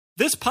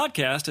This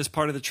podcast is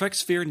part of the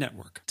TrekSphere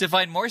Network. To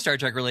find more Star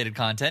Trek-related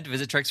content,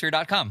 visit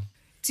TrekSphere.com.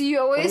 Do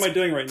you always What am I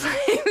doing right now?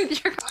 play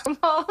with your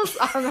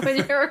eyeballs when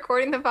you're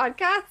recording the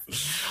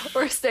podcast?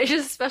 Or is it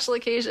just a special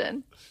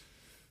occasion?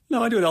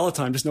 No, I do it all the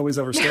time. Just nobody's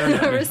ever staring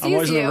at me. Never I'm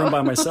always sees in a you. room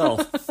by myself.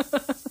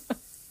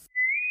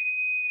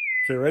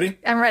 Okay, ready?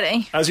 I'm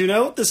ready. As you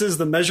know, this is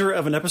the measure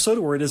of an episode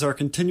where it is our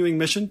continuing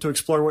mission to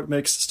explore what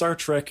makes Star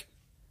Trek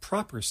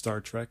proper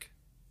Star Trek,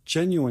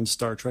 genuine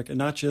Star Trek, and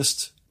not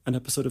just an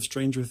episode of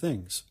Stranger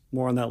Things.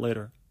 More on that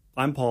later.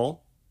 I'm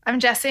Paul. I'm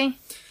Jesse.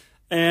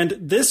 And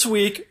this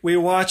week we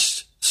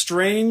watched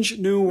Strange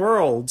New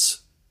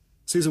Worlds,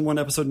 Season 1,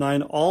 Episode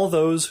 9, All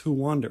Those Who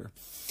Wander.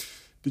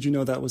 Did you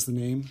know that was the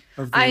name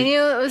of the... I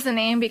knew it was the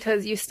name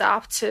because you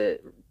stopped to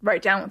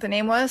write down what the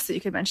name was, so you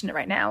could mention it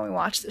right now. We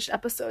watched this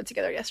episode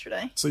together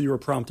yesterday. So you were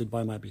prompted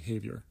by my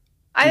behavior.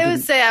 I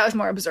would say I was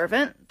more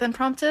observant than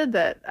prompted,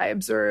 that I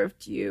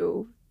observed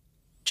you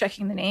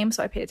checking the name,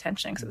 so I paid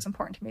attention because it was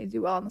important to me to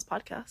do well on this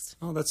podcast.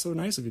 Oh, that's so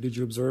nice of you. Did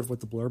you observe what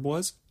the blurb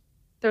was?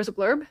 There was a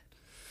blurb?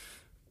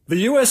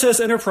 The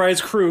USS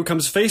Enterprise crew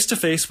comes face to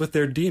face with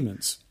their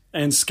demons,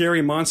 and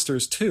scary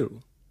monsters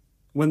too,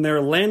 when their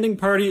landing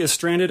party is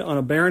stranded on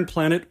a barren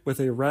planet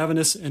with a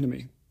ravenous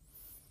enemy.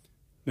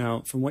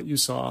 Now, from what you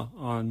saw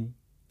on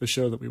the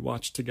show that we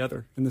watched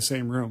together in the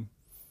same room,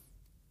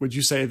 would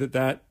you say that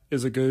that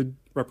is a good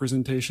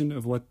representation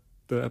of what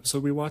the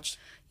episode we watched?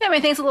 Yeah, I mean,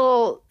 I think it's a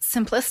little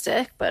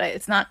simplistic, but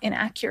it's not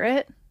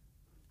inaccurate.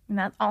 And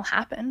that all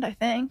happened, I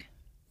think.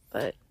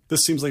 But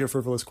This seems like a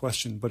frivolous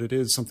question, but it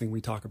is something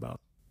we talk about.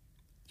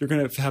 You're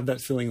going to have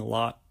that feeling a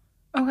lot.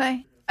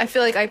 okay. I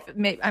feel like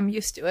I'm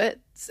used to it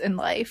in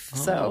life,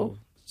 so... Oh,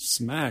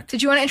 smack.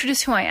 Did you want to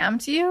introduce who I am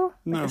to you?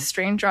 No. Like a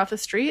stranger off the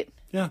street?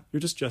 Yeah, you're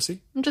just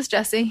Jesse. I'm just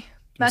Jesse.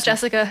 Not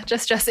Jessica,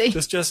 just Jesse.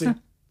 Just Jesse.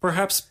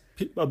 Perhaps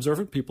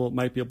observant people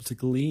might be able to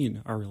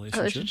glean our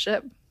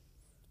relationship.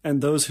 And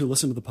those who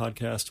listen to the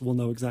podcast will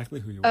know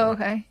exactly who you are. Oh,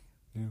 okay.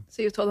 Yeah.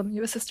 So you told them you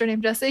have a sister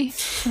named Jessie?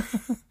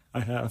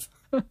 I have.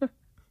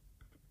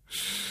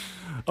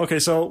 Okay,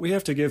 so we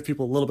have to give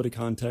people a little bit of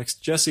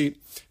context. Jesse,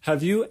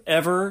 have you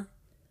ever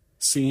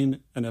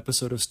seen an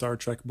episode of Star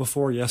Trek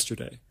before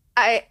yesterday?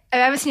 I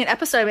haven't seen an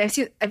episode. I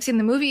mean, I've seen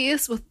the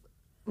movies with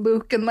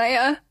Luke and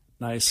Leia.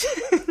 Nice.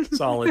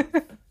 Solid.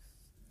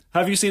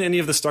 Have you seen any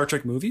of the Star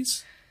Trek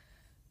movies?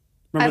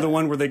 Remember the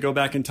one where they go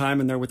back in time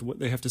and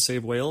they have to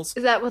save whales?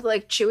 Is that with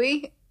like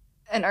Chewie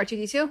and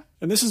R2-D2?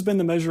 And this has been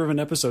the measure of an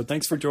episode.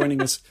 Thanks for joining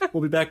us.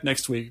 We'll be back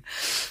next week.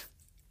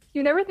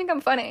 You never think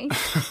I'm funny.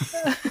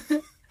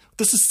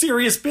 This is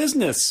serious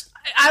business.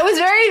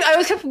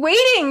 I kept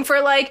waiting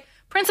for like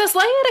Princess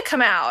Leia to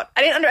come out.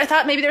 I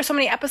thought maybe there were so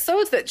many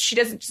episodes that she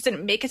just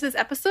didn't make it to this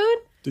episode.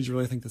 Did you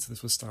really think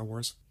this was Star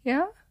Wars?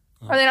 Yeah.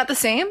 Are they not the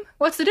same?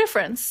 What's the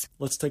difference?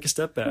 Let's take a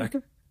step back.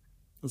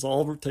 Let's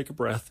all take a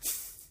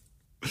breath.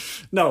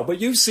 No,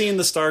 but you've seen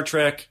the Star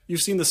Trek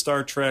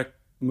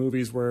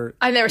movies where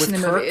I've never seen the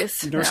Kirk,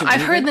 movies. You've never No. seen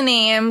I've heard anything? the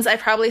names. I've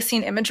probably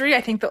seen imagery.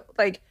 I think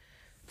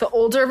the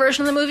older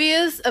version of the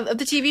movies of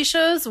the TV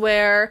shows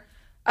where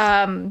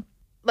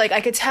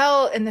I could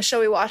tell in the show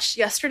we watched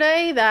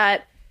yesterday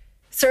that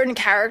certain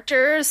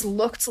characters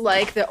looked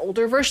like the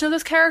older version of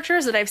those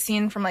characters that I've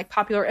seen from like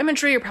popular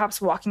imagery or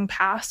perhaps walking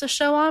past a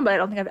show on, but I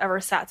don't think I've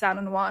ever sat down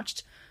and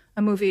watched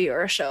a movie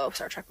or a show of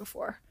Star Trek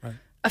before. Right.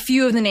 A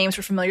few of the names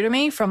were familiar to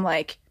me from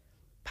like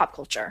pop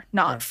culture,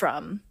 not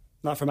from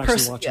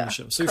actually watching the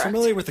show. So correct. you're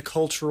familiar with the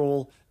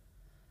cultural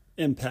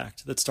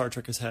impact that Star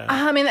Trek has had.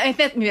 I mean, I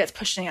think maybe that's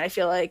pushing it. I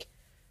feel like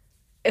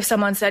if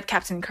someone said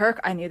Captain Kirk,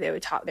 I knew they were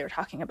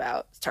talking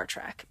about Star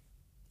Trek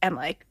and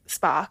like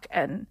Spock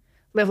and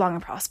Live Long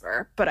and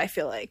Prosper. But I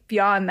feel like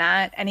beyond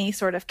that, any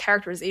sort of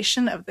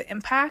characterization of the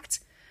impact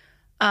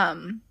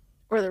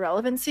or the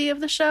relevancy of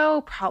the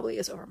show probably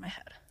is over my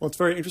head. Well, it's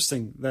very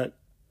interesting that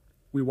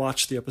we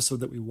watched the episode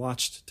that we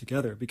watched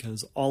together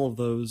because all of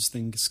those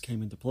things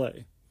came into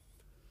play.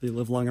 The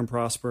Live Long and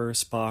Prosper,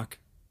 Spock,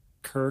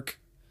 Kirk.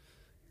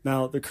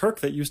 Now, the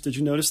Kirk did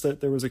you notice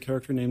that there was a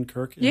character named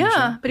Kirk? In the show?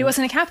 Yeah, but he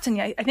wasn't a captain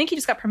yet. I think he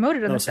just got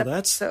promoted in this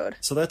episode.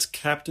 So that's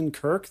Captain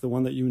Kirk, the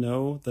one that you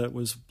know that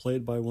was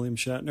played by William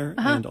Shatner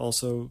and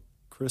also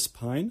Chris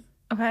Pine.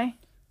 Okay.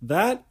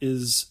 That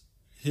is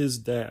his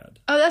dad.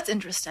 Oh, that's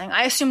interesting.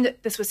 I assumed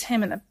that this was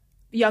him in the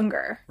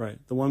younger. Right.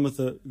 The one with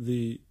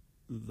the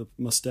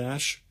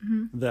mustache,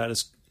 that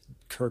is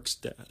Kirk's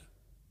dad.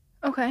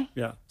 Okay.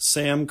 Yeah.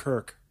 Sam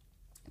Kirk.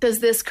 Does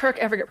this Kirk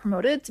ever get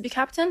promoted to be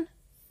captain?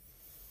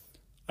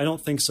 I don't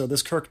think so.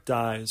 This Kirk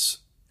dies.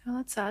 Oh,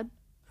 that's sad.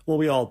 Well,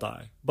 we all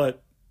die,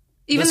 but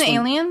Even the one-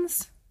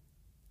 aliens?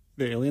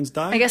 the aliens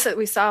die? I guess that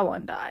we saw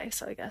one die,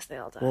 so I guess they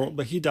all died. Well,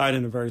 but he died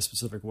in a very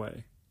specific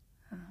way.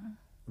 A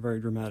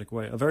very dramatic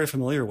way. A very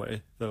familiar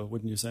way, though,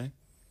 wouldn't you say?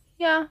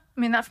 Yeah. I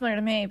mean, not familiar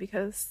to me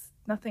because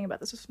nothing about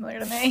this was familiar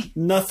to me.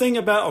 Nothing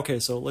about... Okay,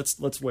 so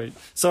let's wait.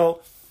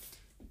 So,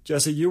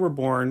 Jesse, you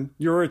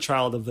were a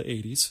child of the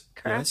 80s.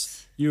 Correct.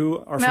 Yes?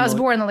 You are I was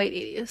born in the late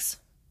 80s.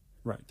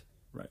 Right.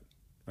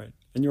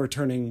 And you were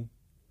turning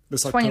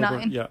this 29.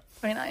 October. Yeah.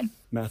 29.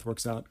 Math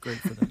works out great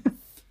for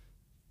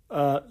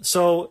that.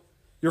 So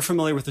you're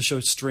familiar with the show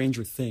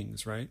Stranger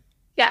Things, right?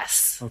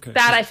 Yes. Okay.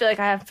 That I feel like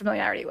I have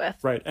familiarity with.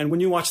 Right. And when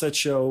you watch that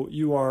show,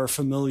 you are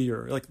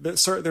familiar. Like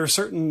there are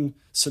certain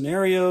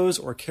scenarios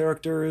or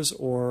characters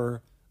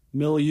or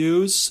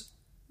milieus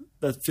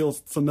that feel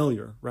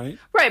familiar, right?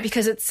 Right,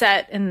 because it's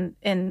set in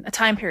a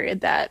time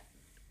period that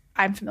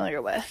I'm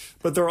familiar with.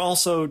 But they're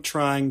also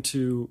trying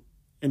to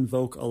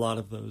invoke a lot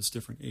of those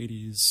different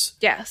 80s,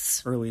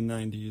 Yes. early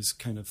 90s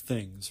kind of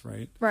things,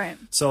 right? Right.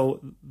 So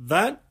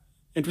that,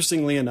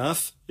 interestingly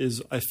enough,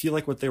 is I feel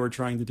like what they were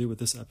trying to do with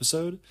this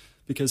episode.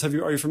 Because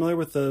are you familiar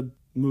with the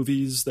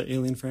movies, the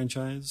Alien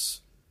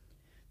franchise?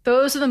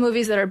 Those are the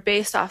movies that are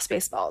based off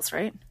Spaceballs,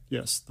 right?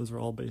 Yes, those are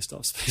all based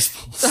off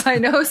Spaceballs. So I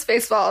know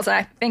Spaceballs, and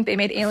I think they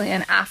made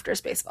Alien after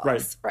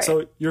Spaceballs. Right.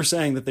 So you're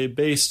saying that they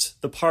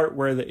based the part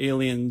where the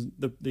alien,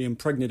 the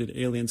impregnated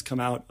aliens come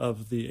out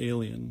of the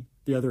alien,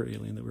 the other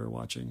alien that we were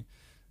watching,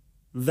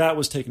 that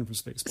was taken from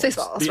Spaceballs.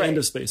 Spaceballs, the right. end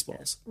of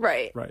Spaceballs.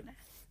 Right. Right.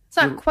 It's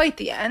not quite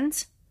the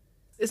end.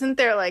 Isn't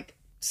there like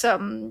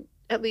some,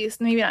 at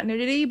least maybe not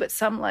nudity, but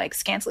some like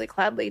scantily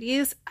clad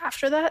ladies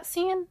after that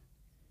scene?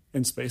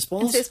 In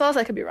Spaceballs? In Spaceballs,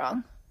 I could be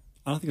wrong.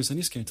 I don't think there's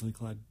any scantily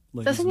clad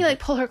ladies. Doesn't he like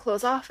pull her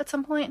clothes off at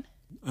some point?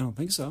 I don't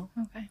think so.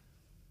 Okay.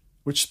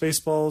 Which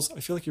Spaceballs?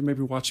 I feel like you're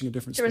maybe watching a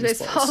different There was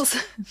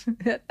Spaceballs.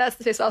 Spaceballs. That's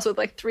the Spaceballs with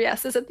like 3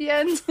 S's at the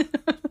end.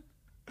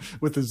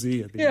 With a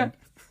Z at the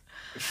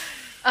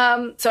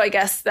end. So I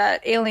guess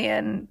that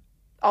alien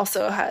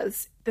also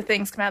has the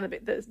things come out of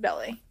the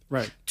belly.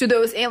 Right. Do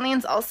those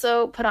aliens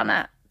also put on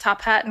a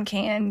top hat and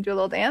can do a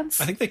little dance?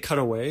 I think they cut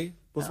away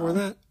before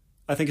that.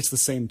 I think it's the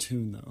same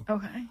tune, though.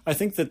 Okay. I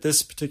think that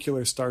this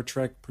particular Star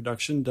Trek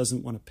production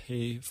doesn't want to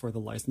pay for the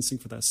licensing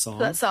for that song.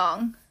 That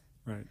song.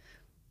 Right.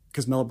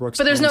 Because Mel Brooks...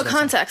 But there's no owns that song.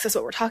 context as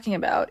what we're talking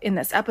about in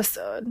this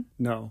episode.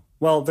 No.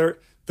 Well, the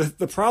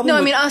problem... No, I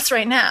with- mean us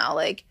right now.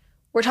 Like,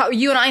 we're talking...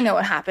 You and I know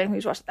what happened. We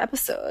just watched the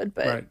episode,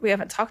 but Right. we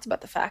haven't talked about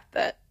the fact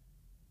that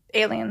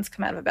aliens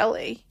come out of a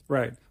belly.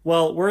 Right.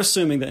 Well, we're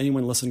assuming that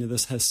anyone listening to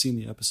this has seen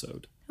the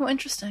episode. Oh,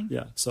 interesting.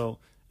 Yeah. So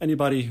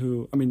anybody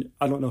who... I mean,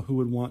 I don't know who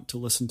would want to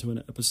listen to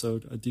an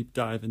episode, a deep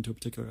dive into a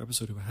particular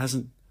episode who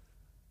hasn't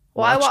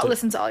Well, I watched it.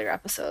 listen to all your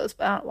episodes,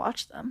 but I don't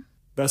watch them.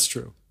 That's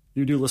true.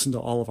 You do listen to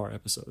all of our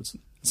episodes.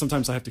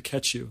 Sometimes I have to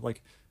catch you,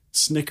 like,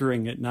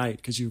 snickering at night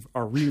because you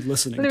are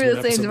re-listening to an Literally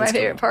episode listening to my that's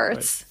favorite come out.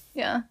 parts.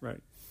 Yeah. Right.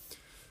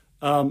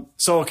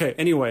 So, okay,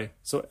 anyway.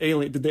 So,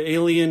 the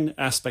alien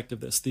aspect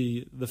of this,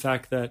 the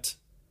fact that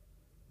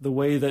the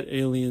way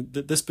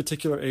that this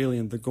particular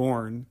alien, the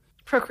Gorn,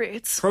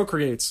 procreates.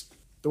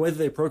 The way that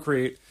they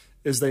procreate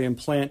is they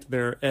implant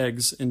their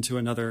eggs into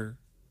another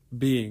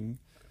being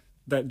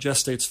that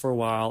gestates for a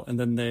while, and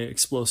then they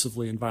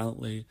explosively and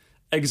violently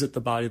exit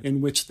the body in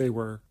which they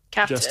were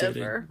Captive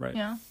gestating. Right.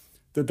 Yeah.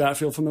 Did that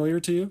feel familiar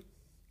to you?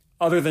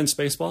 Other than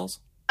Spaceballs?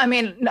 I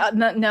mean,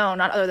 no,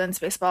 not other than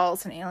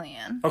Spaceballs and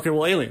Alien. Okay,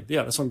 well, Alien.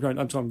 Yeah, that's what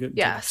I'm getting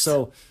Yes. to.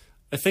 So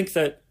I think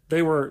that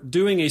they were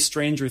doing a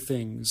Stranger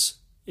Things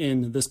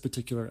in this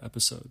particular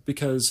episode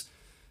because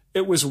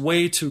it was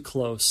way too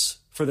close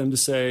for them to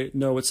say,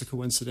 no, it's a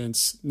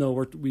coincidence. No,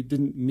 we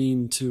didn't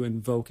mean to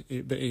invoke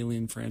the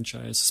Alien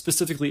franchise.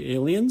 Specifically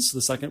Aliens,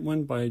 the second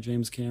one by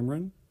James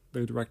Cameron,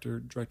 the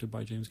directed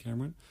by James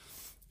Cameron.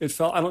 It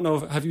felt, I don't know,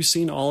 have you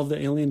seen all of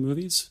the Alien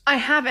movies? I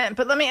haven't,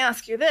 but let me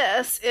ask you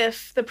this.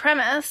 If the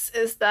premise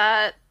is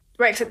that,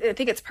 right, 'cause I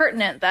think it's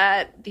pertinent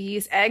that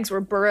these eggs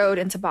were burrowed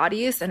into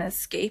bodies and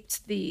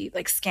escaped the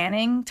like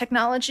scanning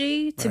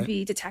technology to Right.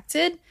 be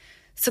detected.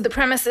 So the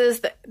premise is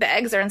that the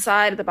eggs are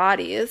inside of the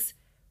bodies.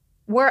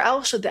 Where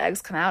else should the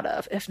eggs come out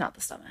of, if not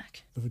the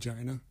stomach? The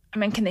vagina. I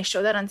mean, can they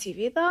show that on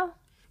TV, though?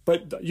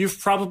 But you've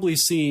probably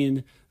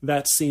seen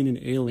that scene in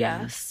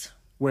Alien Yes.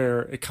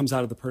 where it comes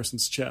out of the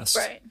person's chest.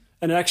 Right.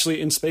 And actually,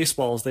 in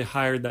Spaceballs, they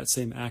hired that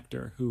same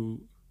actor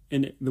who,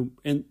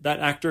 that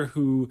actor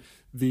who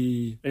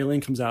the alien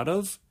comes out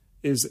of,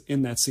 is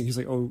in that scene. He's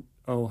like,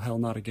 "Oh, hell,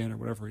 not again," or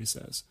whatever he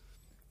says.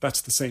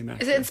 That's the same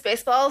actor. Is it in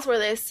Spaceballs where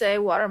they say,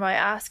 water my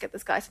ass, get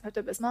this guy some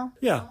Pepto-Bismol?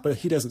 Yeah, but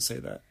he doesn't say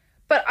that.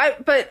 But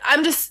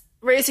I'm just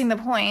raising the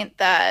point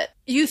that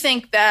you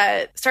think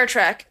that Star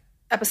Trek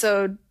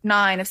episode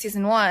 9 of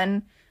season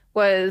 1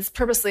 was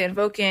purposely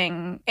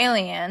invoking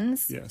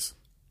aliens. Yes.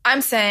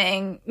 I'm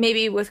saying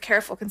maybe with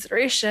careful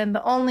consideration,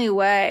 the only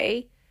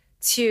way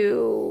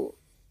to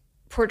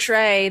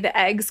portray the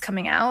eggs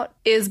coming out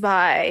is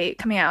by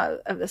coming out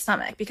of the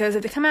stomach. Because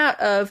if they come out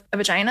of a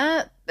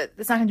vagina,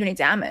 that's not going to do any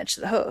damage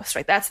to the host,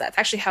 right? That's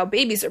actually how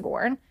babies are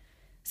born.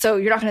 So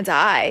you're not going to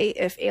die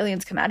if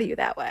aliens come out of you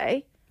that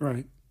way.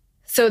 Right.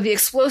 So the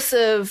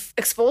explosive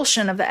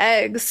expulsion of the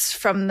eggs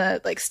from the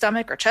like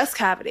stomach or chest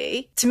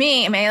cavity, to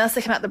me, I mean, unless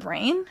they come out the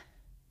brain,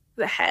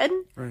 the head,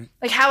 Right.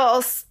 like how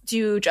else do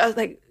you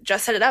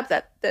just set it up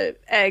that the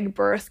egg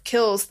birth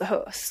kills the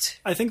host?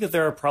 I think that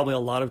there are probably a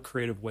lot of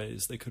creative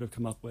ways they could have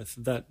come up with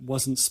that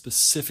wasn't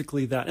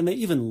specifically that, and they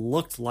even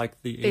looked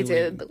like the They alien.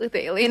 did look like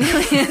the alien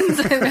aliens.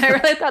 And I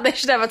really thought they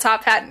should have a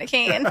top hat and a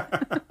cane.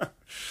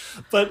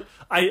 But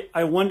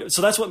I wonder,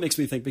 so that's what makes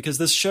me think, because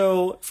this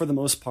show, for the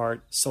most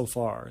part, so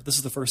far, this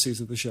is the first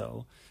season of the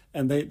show,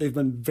 And they've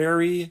been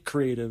very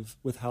creative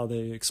with how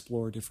they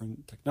explore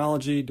different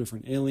technology,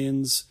 different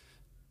aliens,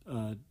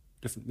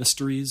 different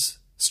mysteries,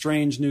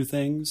 strange new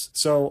things.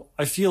 So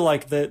I feel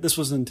like that this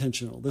was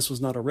intentional. This was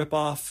not a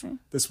ripoff.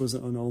 This was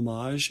an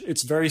homage.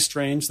 It's very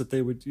strange that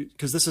they would,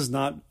 because this is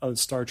not a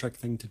Star Trek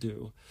thing to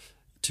do,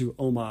 to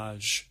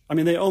homage. I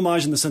mean, they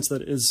homage in the sense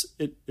that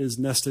it is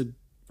nested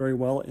very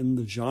well in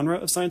the genre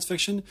of science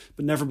fiction,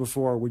 but never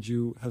before would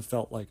you have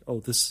felt like, oh,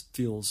 this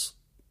feels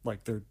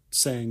like they're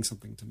saying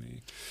something to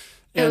me.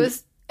 And, it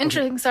was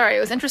interesting. Okay. Sorry, it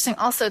was interesting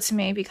also to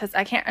me because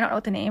I don't know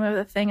what the name of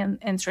the thing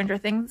in Stranger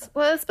Things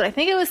was, but I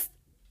think it was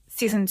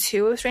season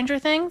 2 of Stranger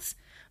Things.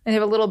 And they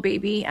have a little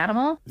baby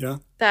animal. Yeah.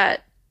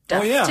 That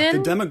Dustin. Oh yeah, the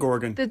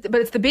Demogorgon. But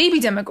it's the baby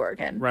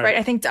Demogorgon, right?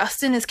 I think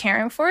Dustin is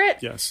caring for it.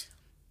 Yes.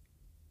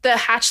 The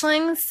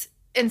hatchlings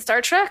in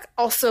Star Trek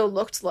also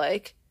looked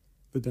like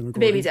the Demogorgon.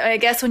 Baby. I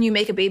guess when you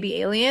make a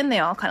baby alien, they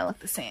all kind of look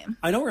the same.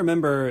 I don't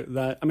remember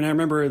that. I mean, I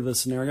remember the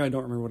scenario. I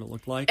don't remember what it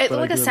looked like. It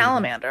looked like a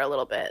salamander a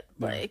little bit.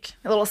 Yeah. Like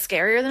a little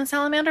scarier than a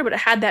salamander, but it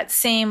had that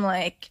same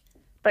like...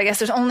 But I guess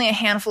there's only a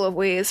handful of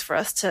ways for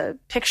us to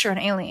picture an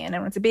alien.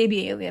 And when it's a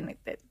baby alien,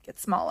 it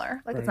gets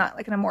smaller. Like It's not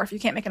like an amorph. You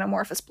can't make an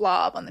amorphous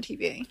blob on the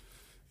TV.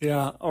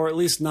 Yeah, or at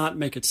least not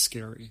make it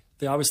scary.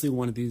 They obviously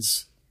wanted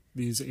these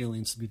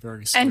aliens to be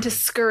very scary. And to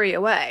scurry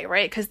away,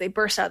 right? Because they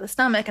burst out of the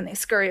stomach and they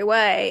scurry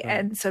away. Right.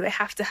 And so they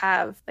have to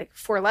have like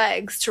 4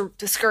 legs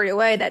to scurry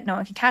away that no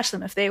one can catch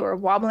them. If they were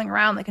wobbling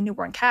around like a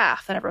newborn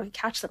calf, then everyone could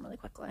catch them really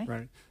quickly.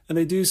 Right. And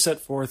they do set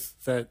forth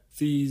that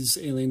these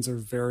aliens are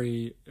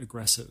very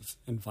aggressive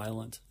and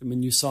violent. I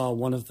mean, you saw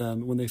one of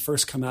them, when they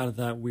first come out of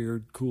that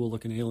weird,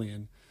 cool-looking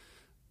alien,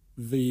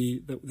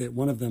 the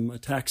one of them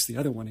attacks the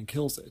other one and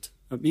kills it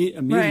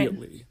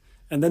immediately. Right.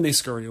 And then they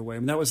scurry away. I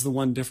mean, that was the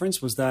one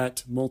difference, was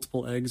that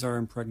multiple eggs are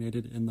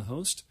impregnated in the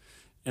host,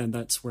 and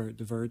that's where it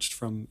diverged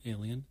from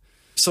Alien.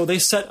 So they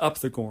set up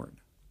the Gorn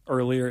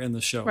earlier in the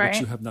show, which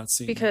you have not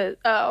seen. Because,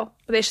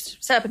 they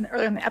set up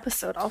earlier in the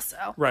episode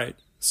also. Right.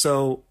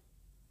 So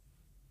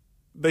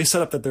they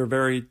set up that they're a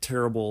very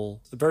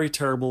terrible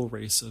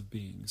race of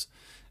beings.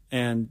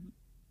 And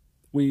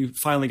we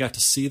finally got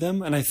to see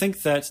them. And I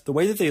think that the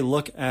way that they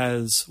look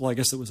as, well, I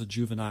guess it was a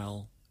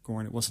juvenile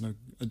Gorn. It wasn't an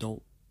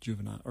adult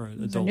juvenile or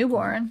an adult. It was a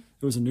newborn. Gorn.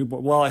 It was a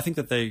newborn. Well, I think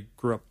that they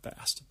grew up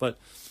fast. But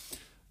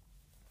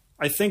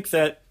I think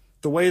that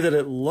the way that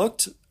it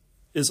looked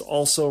is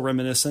also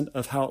reminiscent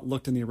of how it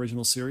looked in the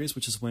original series,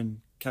 which is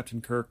when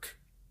Captain Kirk,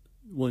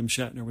 William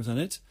Shatner, was in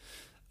it.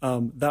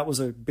 That was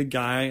a big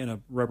guy in a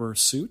rubber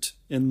suit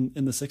in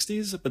the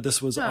 60s, but this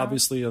was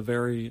obviously a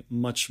very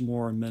much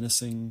more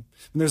menacing.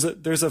 And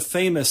there's a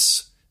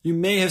famous, you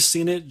may have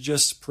seen it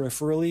just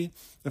peripherally.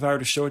 If I were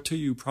to show it to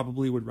you, you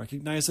probably would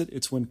recognize it.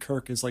 It's when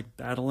Kirk is like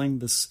battling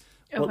this,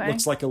 what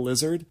looks like a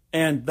lizard.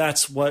 And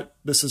that's what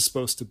this is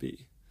supposed to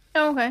be.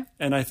 Oh, okay.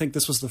 And I think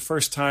this was the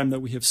first time that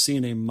we have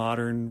seen a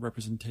modern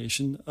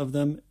representation of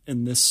them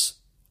in this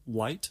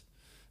light.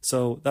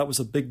 So that was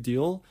a big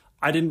deal.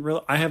 I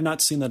have not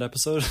seen that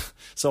episode,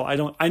 so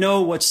I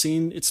know what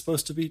scene it's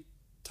supposed to be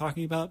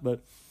talking about,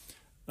 but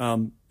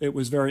it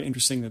was very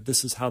interesting that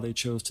this is how they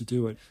chose to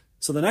do it.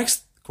 So the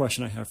next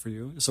question I have for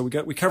you, so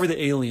we cover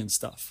the alien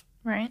stuff.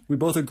 Right. We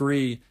both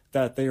agree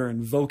that they are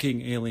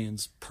invoking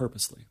aliens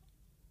purposely.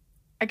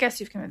 I guess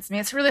you've convinced me.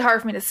 It's really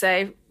hard for me to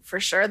say for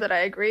sure that I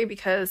agree,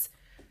 because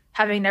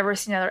having never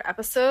seen another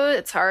episode,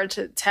 it's hard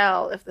to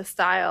tell if the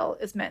style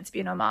is meant to be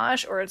an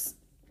homage or it's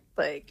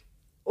like,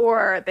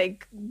 or they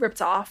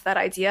ripped off that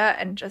idea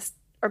and just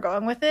are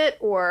going with it,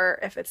 or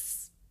if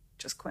it's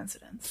just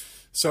coincidence.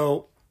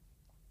 So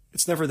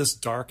it's never this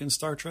dark in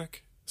Star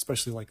Trek,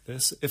 especially like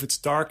this. If it's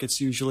dark, it's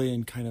usually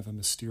in kind of a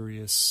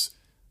mysterious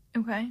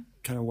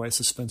kind of way,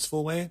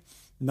 suspenseful way.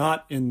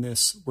 Not in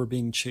this, we're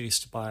being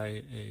chased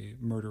by a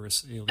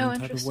murderous alien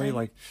type of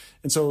way.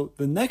 And so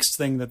the next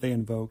thing that they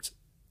invoked,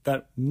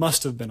 that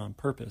must have been on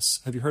purpose.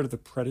 Have you heard of the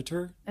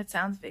Predator? It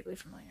sounds vaguely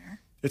familiar.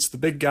 It's the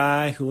big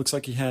guy who looks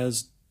like he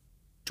has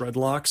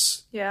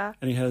dreadlocks. Yeah.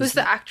 And he has. Who's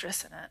the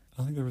actress in it?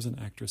 I think there was an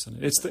actress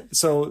in it.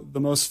 So the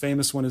most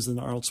famous one is in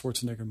the Arnold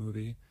Schwarzenegger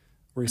movie,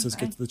 where he says,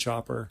 "Get to the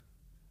chopper,"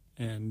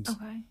 and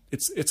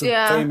it's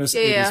a famous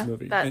 80s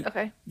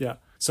movie. Yeah.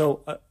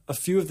 So a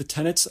few of the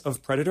tenets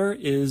of Predator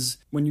is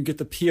when you get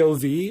the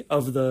POV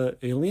of the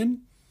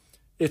alien,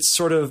 it's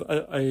sort of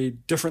a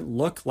different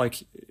look.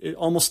 Like it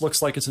almost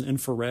looks like it's an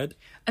infrared.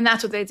 And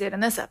that's what they did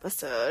in this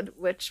episode,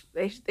 which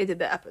they did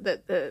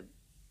the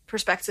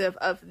perspective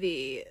of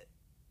the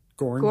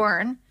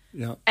Gorn.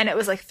 Yeah. And it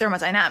was like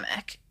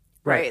thermodynamic.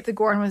 Right. The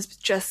Gorn was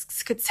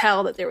could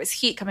tell that there was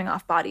heat coming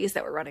off bodies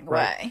that were running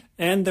away.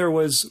 And there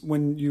was,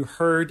 when you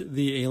heard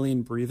the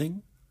alien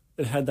breathing,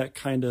 it had that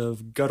kind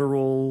of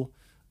guttural,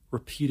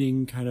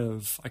 repeating kind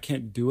of, I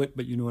can't do it,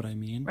 but you know what I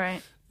mean.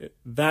 Right.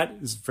 That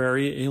is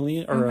very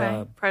alien,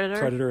 or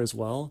Predator as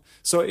well.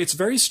 So it's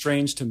very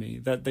strange to me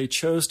that they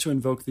chose to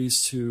invoke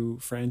these two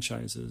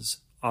franchises.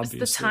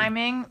 Obviously. Is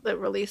the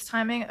release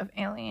timing of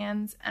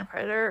Aliens and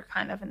Predator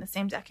kind of in the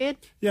same decade?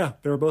 Yeah,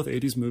 they were both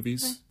 80s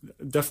movies.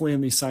 Okay. Definitely in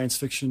the science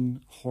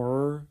fiction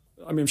horror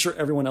I mean, I'm sure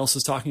everyone else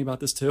is talking about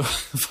this too,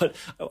 but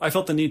I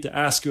felt the need to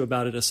ask you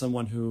about it as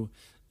someone who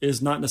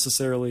is not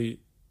necessarily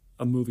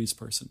a movies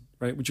person,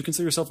 right? Would you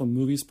consider yourself a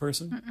movies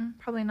person?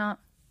 Probably not.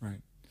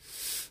 Right.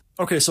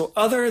 Okay, so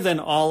other than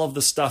all of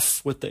the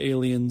stuff with the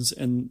aliens,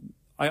 and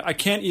I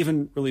can't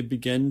even really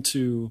begin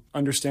to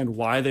understand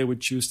why they would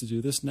choose to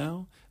do this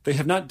now. They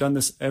have not done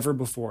this ever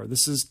before.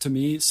 This is, to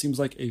me, seems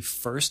like a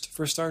first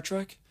for Star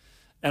Trek.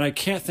 And I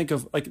can't think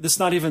of, like, this is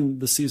not even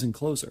the season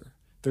closer.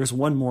 There's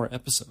one more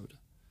episode.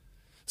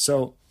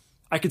 So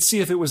I could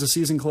see if it was a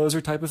season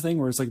closer type of thing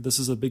where it's like, this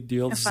is a big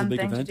deal. This is a big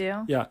event. To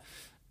do. Yeah.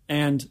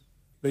 And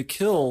they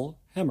kill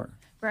Hemmer.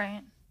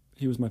 Right.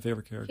 He was my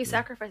favorite character. He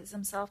sacrifices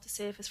himself to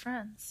save his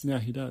friends. Yeah,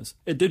 he does.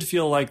 It did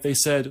feel like they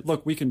said,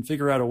 look, we can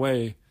figure out a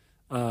way.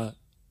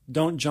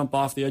 Don't jump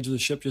off the edge of the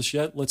ship just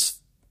yet.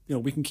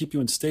 We can keep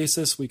you in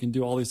stasis. We can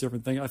do all these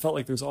different things. I felt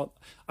like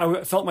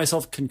I felt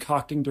myself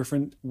concocting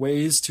different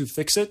ways to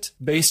fix it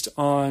based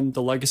on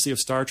the legacy of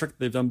Star Trek that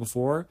they've done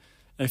before.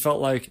 And I felt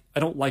like I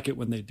don't like it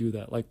when they do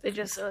that. Like they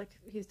just are like,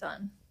 he's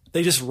done.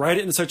 They just write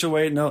it in such a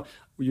way. No,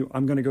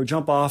 I'm going to go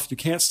jump off. You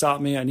can't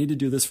stop me. I need to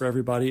do this for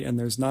everybody. And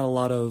there's not a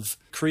lot of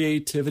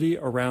creativity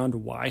around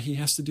why he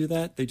has to do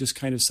that. They just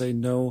kind of say,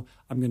 no,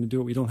 I'm going to do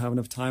it. We don't have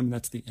enough time. And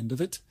that's the end of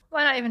it.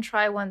 Why not even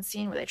try one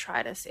scene where they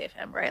try to save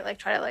him, right? Like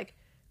try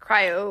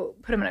to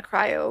put him in a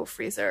cryo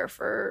freezer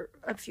for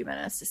a few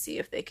minutes to see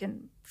if they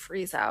can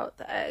freeze out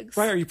the eggs.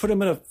 Right. Or you put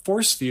him in a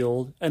force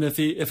field. And if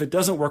it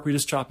doesn't work, we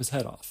just chop his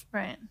head off.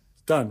 Right.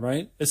 Done.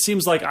 Right. It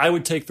seems like I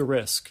would take the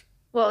risk.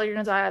 Well, you're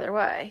going to die either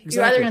way. Exactly.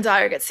 You're either going to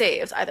die or get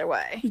saved either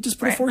way. You just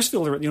put a force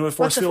field around. You know what a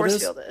force field is?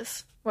 What's a force field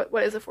is?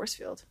 What is a force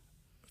field?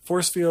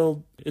 Force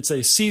field, it's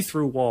a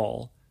see-through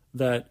wall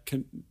that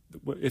can,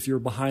 if you're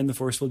behind the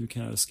force field, you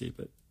cannot escape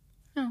it.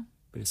 Oh.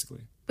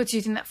 Basically. But do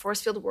you think that force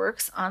field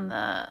works on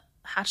the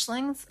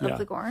hatchlings of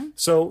the Gorn?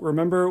 So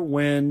remember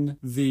when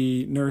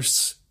the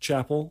nurse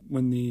Chapel,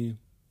 when the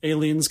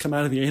aliens come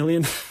out of the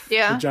alien,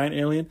 yeah. the giant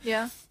alien,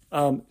 yeah,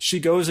 she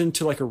goes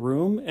into like a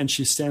room and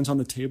she stands on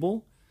the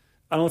table.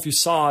 I don't know if you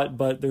saw it,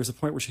 but there's a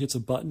point where she hits a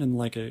button and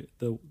like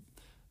the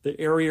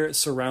area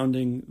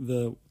surrounding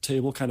the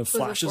table kind of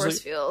flashes. A force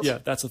field. Yeah,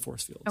 that's a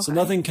force field. Okay. So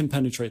nothing can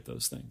penetrate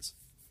those things.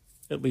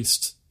 At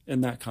least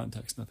in that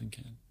context, nothing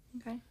can.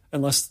 Okay.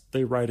 Unless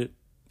they write it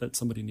that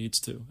somebody needs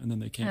to, and then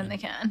they can. And then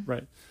they can.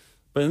 Right.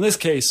 But in this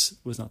case, it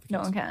was not the case. No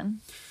one can.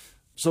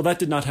 So that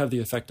did not have the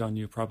effect on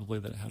you, probably,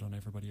 that it had on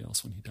everybody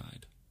else when he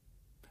died.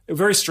 It was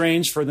very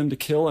strange for them to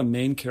kill a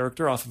main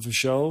character off of a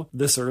show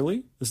this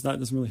early.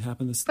 Doesn't really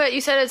happen. But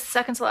you said it's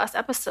second to last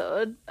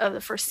episode of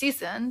the first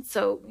season,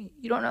 so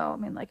you don't know. I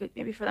mean, like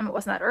maybe for them it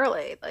wasn't that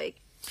early.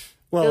 Like,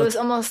 well, it was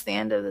almost the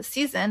end of the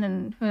season,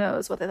 and who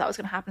knows what they thought was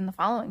going to happen in the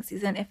following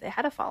season if they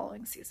had a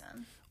following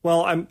season.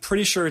 Well, I'm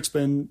pretty sure it's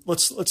been.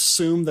 Let's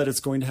assume that it's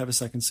going to have a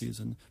second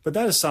season. But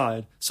that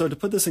aside, so to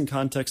put this in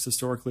context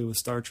historically with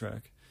Star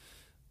Trek,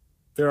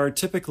 there are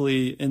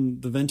typically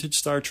in the vintage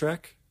Star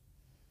Trek,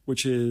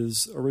 which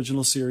is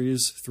original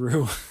series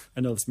through,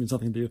 I know this means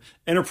nothing to you,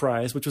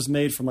 Enterprise, which was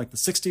made from like the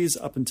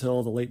 60s up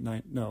until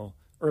the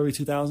early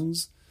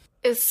 2000s.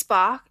 Is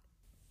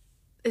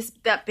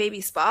that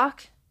baby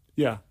Spock?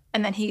 Yeah.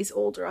 And then he's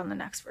older on the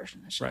next version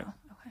of the show. Right.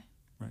 Okay.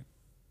 Right.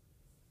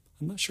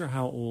 I'm not sure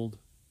how old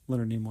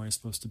Leonard Nimoy is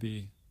supposed to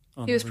be.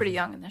 He was pretty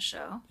young in this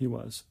show. He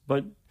was.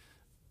 But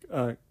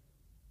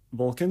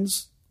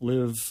Vulcans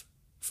live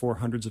for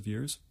hundreds of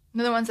years.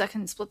 They're the ones that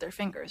can split their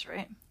fingers,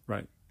 right?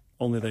 Right.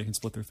 Only they can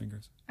split their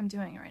fingers. I'm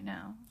doing it right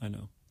now. I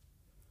know.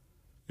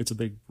 It's a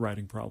big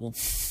writing problem.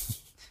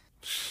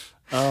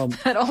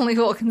 That only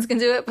Vulcans can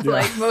do it, but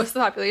like most of the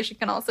population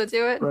can also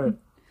do it. Right.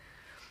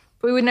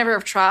 But we would never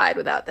have tried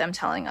without them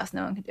telling us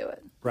no one could do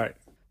it. Right.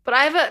 But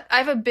I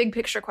have a big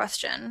picture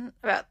question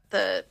about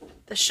the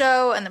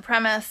show and the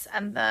premise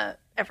and the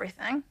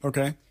everything.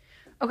 Okay.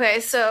 Okay,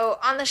 so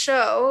on the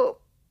show,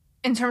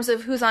 in terms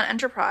of who's on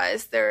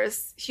Enterprise,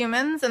 there's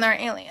humans and there are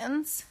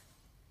aliens.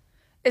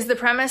 Is the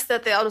premise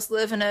that they all just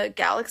live in a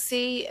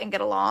galaxy and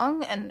get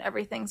along and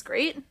everything's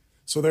great?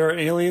 So there are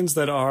aliens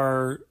that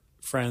are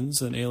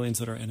friends and aliens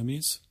that are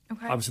enemies.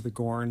 Okay. Obviously, the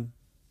Gorn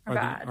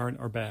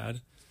are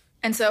bad.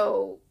 And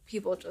so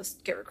people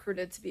just get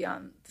recruited to be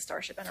on the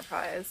Starship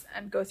Enterprise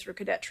and go through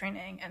cadet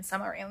training, and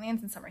some are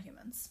aliens and some are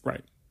humans.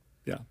 Right.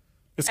 Yeah.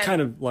 It's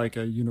kind of like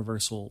a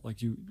universal,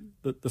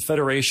 the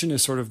Federation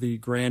is sort of the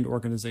grand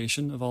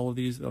organization of all of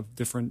these, of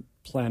different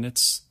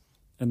planets,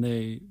 and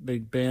they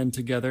band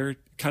together,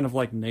 kind of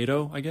like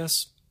NATO, I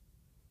guess.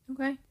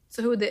 Okay.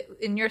 So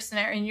in your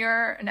scenario, in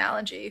your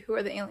analogy, who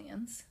are the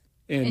aliens?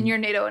 In your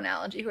NATO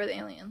analogy, who are the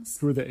aliens?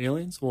 Who are the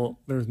aliens? Well,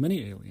 there's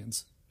many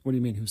aliens. What do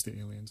you mean, who's the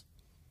aliens?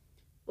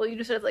 Well, you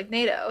just said like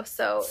NATO.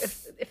 So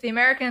if the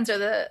Americans are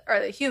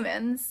the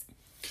humans.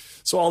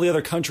 So all the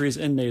other countries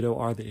in NATO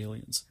are the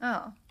aliens.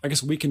 Oh. I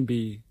guess we can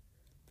be,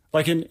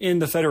 like in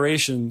the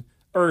Federation,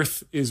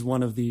 Earth is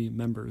one of the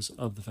members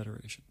of the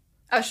Federation.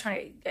 I was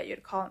trying to get you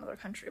to call another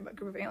country a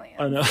group of aliens.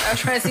 I know. I was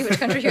trying to see which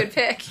country you would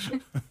pick.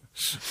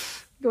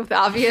 Go with the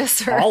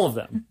obvious or all of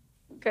them.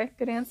 Okay,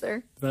 good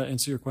answer. Did that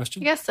answer your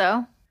question? I guess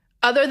so.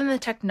 Other than the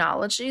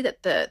technology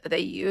that they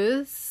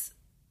use,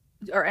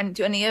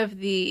 do any of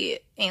the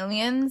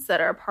aliens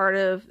that are part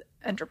of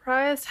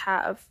Enterprise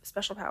have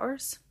special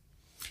powers?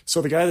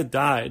 So the guy that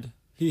died,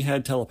 he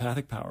had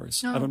telepathic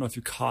powers. Oh. I don't know if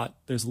you caught.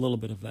 There's a little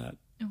bit of that.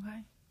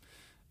 Okay.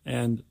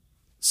 And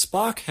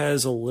Spock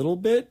has a little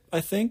bit,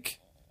 I think.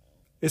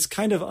 It's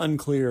kind of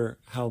unclear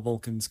how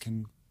Vulcans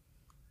can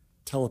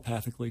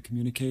telepathically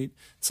communicate.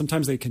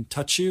 Sometimes they can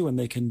touch you and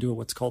they can do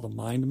what's called a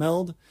mind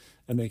meld,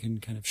 and they can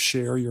kind of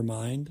share your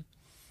mind.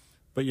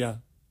 But yeah,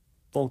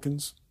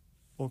 Vulcans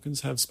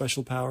have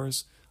special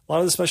powers. A lot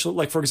of the special,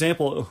 like for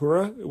example,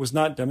 Uhura was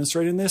not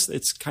demonstrating this.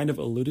 It's kind of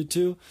alluded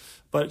to,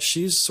 but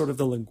she's sort of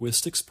the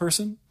linguistics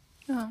person.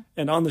 Oh.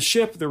 And on the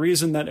ship, the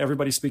reason that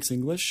everybody speaks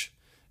English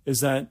is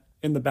that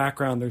in the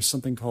background, there's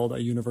something called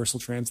a universal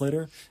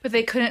translator. But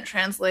they couldn't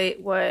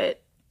translate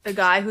what the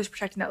guy who's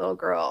protecting that little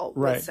girl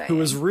was saying. Who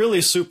was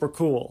really super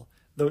cool.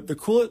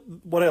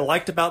 What I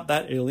liked about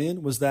that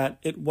alien was that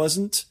it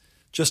wasn't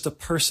just a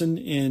person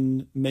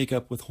in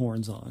makeup with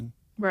horns on.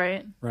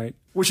 Right. Right.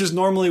 Which is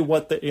normally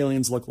what the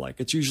aliens look like.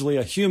 It's usually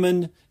a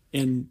human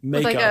in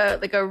makeup.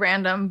 Like a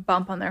random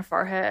bump on their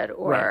forehead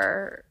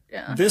or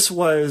yeah. This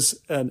was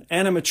an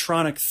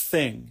animatronic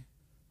thing.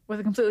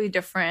 With a completely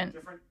different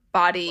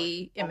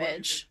body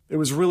image. It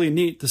was really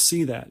neat to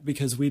see that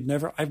because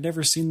I've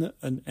never seen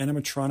an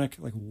animatronic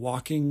like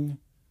walking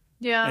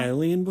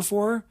alien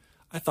before.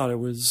 I thought it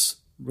was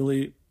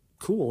really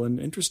cool and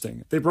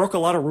interesting. They broke a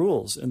lot of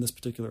rules in this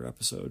particular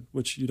episode,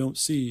 which you don't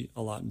see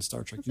a lot in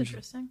Star Trek. That's usually.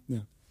 Interesting. Yeah.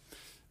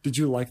 Did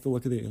you like the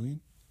look of the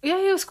alien?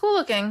 Yeah, he was cool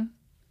looking.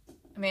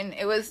 I mean,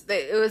 it was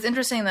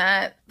interesting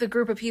that the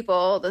group of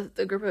people,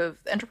 the group of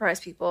Enterprise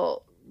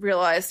people,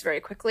 realized very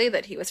quickly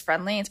that he was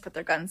friendly and to put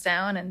their guns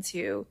down and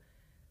to,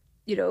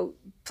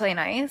 play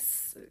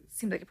nice. It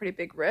seemed like a pretty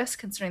big risk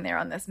considering they were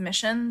on this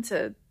mission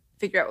to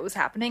figure out what was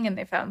happening, and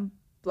they found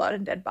blood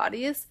and dead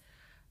bodies.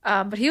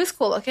 But he was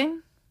cool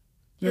looking.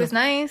 He was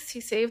nice. He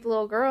saved the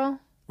little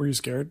girl. Were you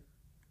scared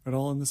at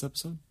all in this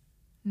episode?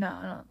 No,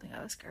 I don't think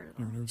I was scared at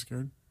all. You were never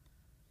scared?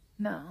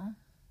 No.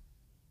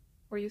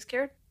 Were you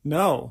scared?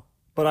 No,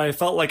 but I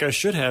felt like I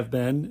should have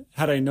been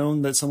had I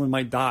known that someone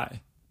might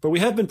die. But we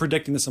have been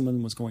predicting that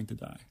someone was going to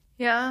die.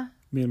 Yeah.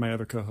 Me and my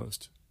other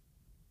co-host.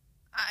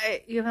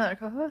 You have another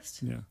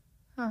co-host? Yeah.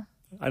 Huh.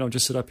 I don't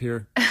just sit up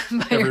here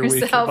by every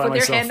week yourself by with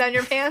myself. your hand down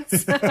your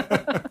pants.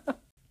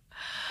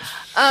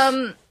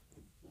 I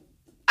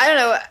don't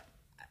know.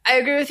 I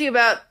agree with you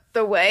about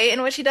the way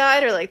in which he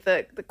died, or like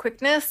the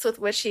quickness with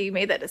which he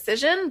made that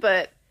decision,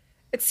 but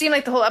it seemed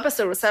like the whole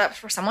episode was set up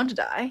for someone to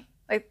die.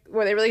 Like,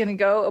 were they really going to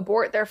go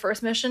abort their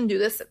first mission, do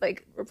this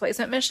like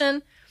replacement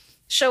mission,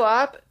 show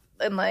up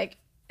and like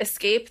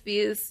escape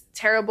these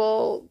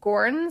terrible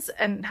Gorns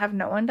and have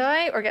no one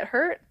die or get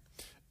hurt?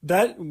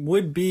 That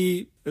would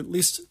be, at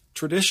least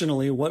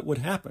traditionally, what would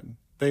happen.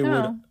 A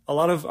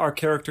lot of our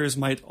characters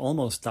might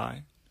almost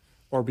die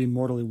or be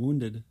mortally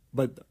wounded,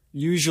 but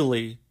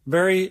usually,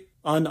 very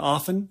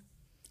unoften,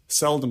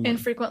 seldomly.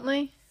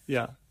 Infrequently?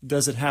 Yeah.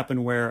 Does it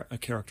happen where a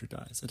character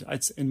dies?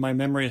 It's in my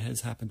memory, it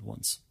has happened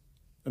once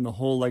in the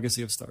whole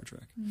legacy of Star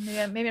Trek.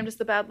 Yeah, maybe I'm just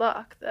the bad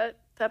luck that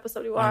the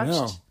episode we watched. I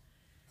know.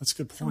 That's a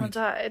good point. Someone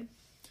died.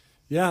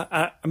 Yeah,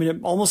 I mean, it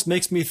almost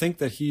makes me think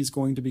that he's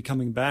going to be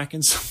coming back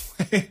in some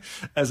way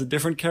as a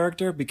different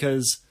character,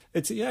 because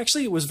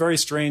it was very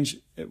strange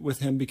with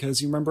him,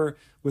 because you remember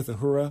with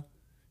Uhura,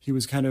 he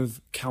was kind of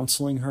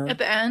counseling her. At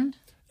the end?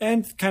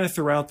 And kind of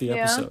throughout the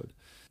episode.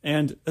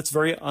 And that's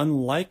very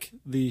unlike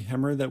the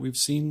Hemmer that we've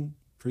seen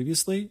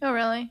previously. Oh,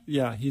 really?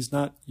 Yeah, he's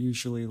not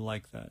usually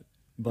like that.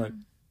 But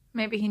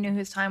maybe he knew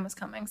his time was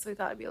coming, so he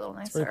thought it'd be a little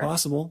nicer. It's very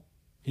possible.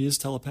 He is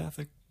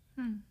telepathic.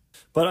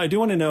 But I do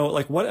want to know,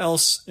 like, what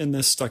else in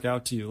this stuck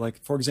out to you?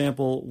 Like, for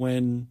example,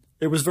 when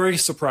it was very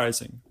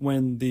surprising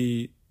when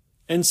the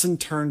ensign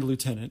turned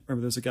lieutenant.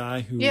 Remember, there's a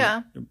guy who...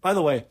 Yeah. By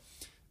the way,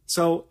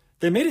 so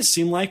they made it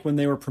seem like when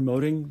they were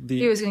promoting the...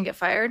 He was going to get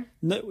fired?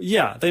 No,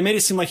 yeah, they made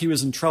it seem like he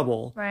was in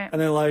trouble. Right.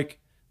 And they're like,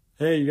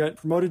 hey, you got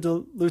promoted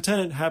to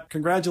lieutenant.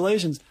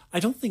 Congratulations.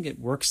 I don't think it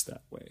works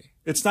that way.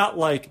 It's not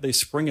like they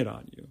spring it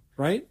on you,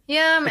 right?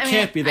 Yeah, it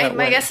can't be that way.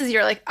 My guess is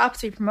you're like up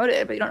to be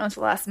promoted, but you don't know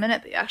until the last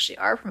minute that you actually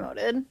are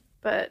promoted.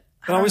 But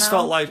I always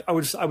felt like I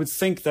would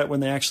think that when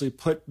they actually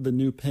put the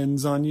new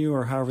pins on you,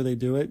 or however they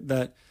do it,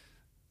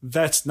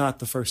 that's not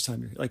the first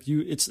time you're like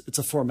you. It's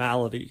a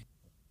formality.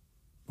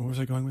 Where was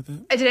I going with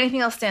that? Did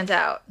anything else stand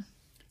out?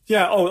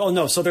 Yeah. Oh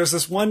no. So there's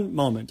this one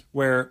moment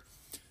where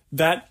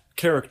that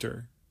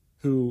character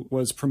who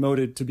was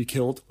promoted to be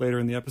killed later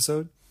in the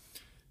episode,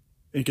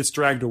 it gets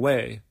dragged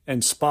away,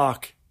 and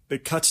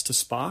it cuts to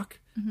Spock,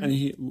 and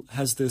he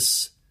has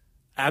this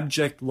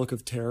abject look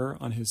of terror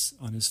on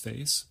his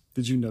face.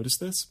 Did you notice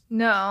this?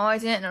 No, I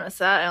didn't notice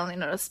that. I only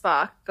noticed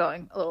Spock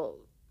going a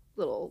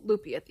little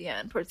loopy at the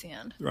end, towards the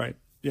end. Right.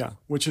 Yeah,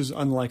 which is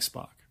unlike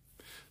Spock.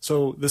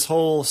 So this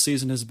whole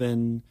season has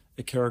been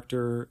a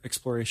character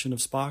exploration of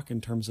Spock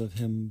in terms of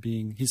him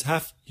he's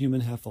half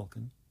human, half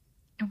Vulcan.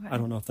 Okay. I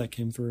don't know if that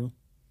came through.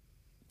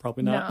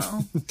 Probably not.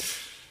 No.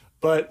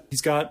 But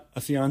he's got a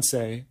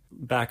fiancée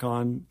back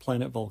on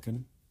planet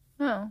Vulcan.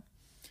 Oh.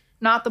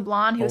 Not the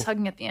blonde he was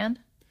hugging at the end?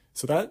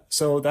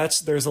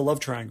 There's a love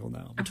triangle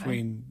now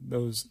between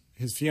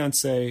his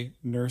fiancée,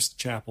 Nurse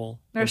Chapel.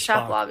 Nurse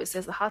Chapel obviously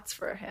has the hots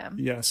for him.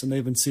 Yes, and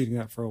they've been seeding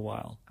that for a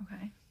while.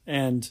 Okay.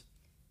 And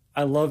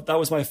that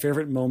was my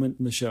favorite moment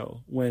in the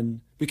show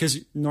because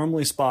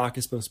normally Spock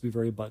is supposed to be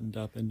very buttoned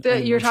up and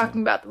you're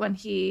talking about when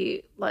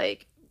he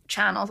like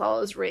channels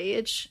all his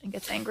rage and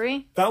gets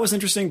angry. That was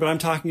interesting, but I'm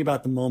talking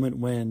about the moment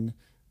when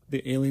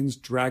the aliens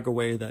drag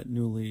away that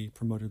newly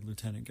promoted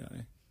lieutenant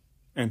guy,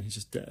 and he's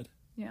just dead.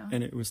 Yeah.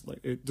 And it was like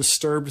it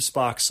disturbed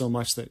Spock so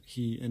much that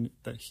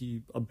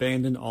he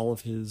abandoned all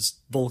of his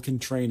Vulcan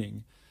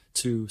training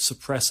to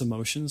suppress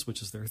emotions,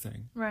 which is their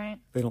thing. Right.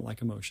 They don't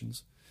like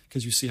emotions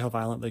because you see how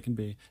violent they can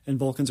be, and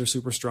Vulcans are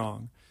super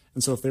strong.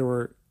 And so if they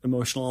were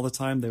emotional all the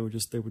time, they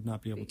would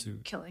not be able to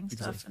killing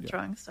stuff and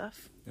throwing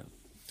stuff. Yeah.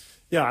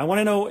 Yeah, I want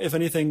to know if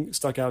anything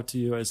stuck out to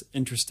you as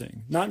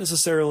interesting. Not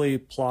necessarily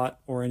plot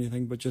or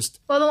anything, but just...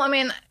 Well, I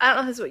mean, I don't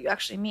know if this is what you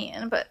actually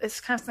mean, but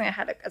it's kind of something I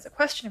had as a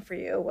question for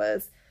you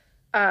was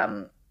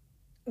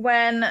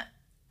when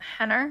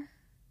Henner,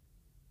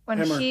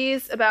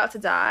 he's about to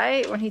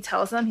die, when he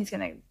tells them he's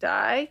going to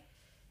die,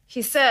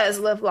 he says,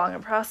 live long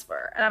and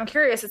prosper. And I'm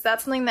curious, is that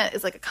something that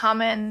is like a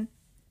common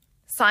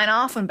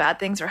sign-off when bad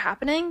things are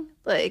happening?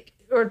 Like...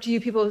 Or do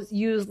you people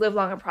use live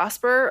long and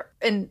prosper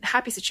in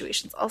happy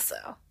situations also?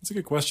 That's a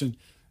good question.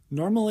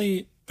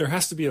 Normally, there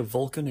has to be a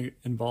Vulcan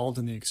involved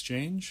in the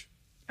exchange.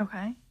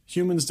 Okay.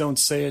 Humans don't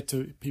say it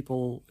to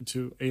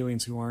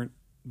aliens who aren't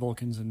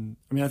Vulcans. And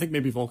I mean, I think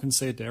maybe Vulcans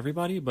say it to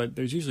everybody, but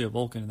there's usually a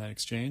Vulcan in that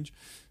exchange.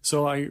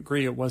 So I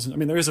agree it wasn't... I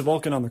mean, there is a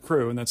Vulcan on the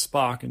crew, and that's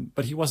Spock,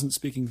 but he wasn't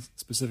speaking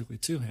specifically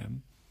to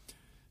him.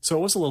 So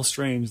it was a little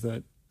strange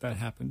that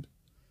happened.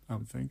 I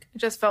would think. It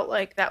just felt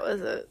like that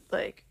was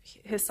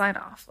his sign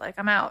off. Like,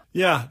 I'm out.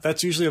 Yeah,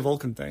 that's usually a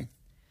Vulcan thing.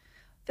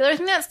 The other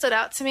thing that stood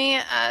out to me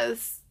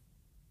as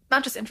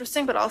not just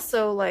interesting, but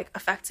also like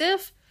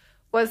effective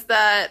was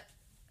that,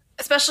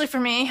 especially for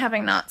me,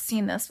 having not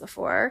seen this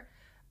before,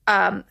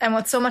 and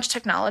with so much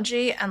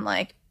technology and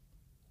like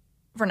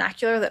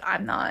vernacular that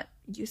I'm not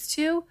used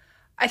to,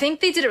 I think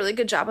they did a really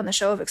good job on the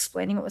show of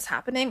explaining what was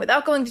happening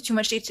without going into too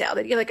much detail.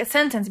 They'd get like a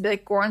sentence and be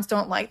like, Gorns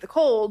don't like the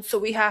cold, so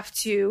we have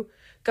to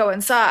go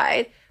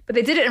inside. But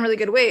they did it in really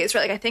good ways,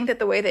 right? Like, I think that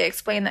the way they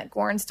explained that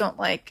Gorns don't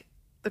like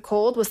the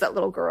cold was that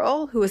little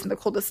girl who was in the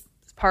coldest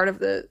part of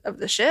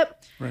the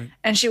ship. Right.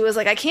 And she was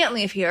like, I can't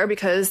leave here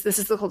because this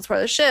is the coldest part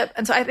of the ship.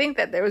 And so I think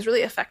that it was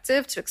really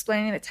effective to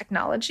explaining the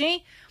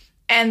technology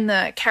and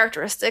the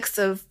characteristics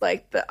of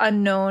like the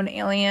unknown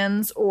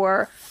aliens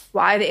or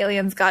why the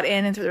aliens got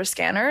in and through their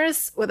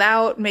scanners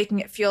without making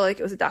it feel like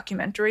it was a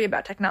documentary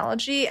about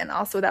technology, and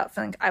also without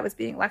feeling like I was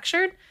being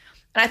lectured.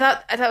 And I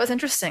thought it was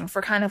interesting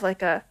for kind of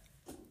like a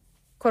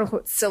quote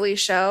unquote silly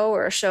show,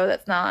 or a show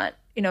that's not,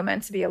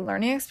 meant to be a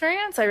learning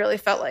experience. I really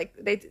felt like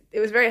it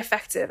was very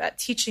effective at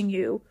teaching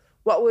you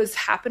what was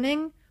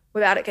happening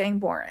without it getting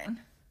boring.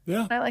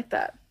 Yeah. And I like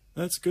that.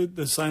 That's good.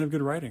 The sign of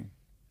good writing.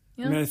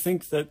 Yeah. I mean, I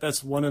think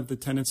that's one of the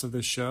tenets of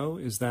this show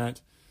is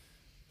that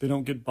they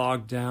don't get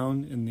bogged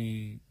down in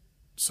the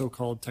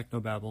so-called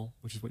technobabble,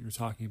 which is what you're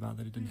talking about,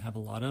 that it didn't have a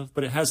lot of,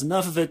 but it has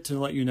enough of it to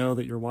let you know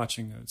that you're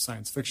watching a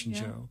science fiction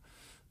show.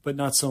 But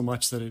not so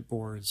much that it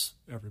bores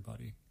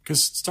everybody.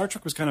 Because Star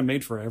Trek was kind of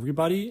made for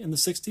everybody in the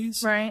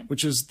 60s. Right.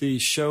 Which is the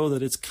show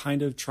that it's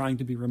kind of trying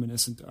to be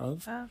reminiscent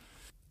of.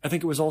 I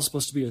think it was all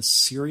supposed to be a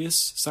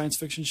serious science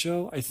fiction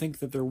show. I think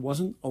that there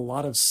wasn't a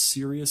lot of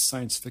serious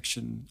science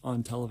fiction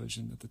on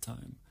television at the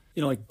time.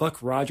 Like Buck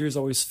Rogers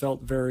always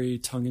felt very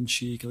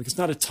tongue-in-cheek. Like, it's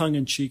not a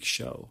tongue-in-cheek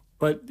show.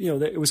 But,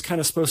 it was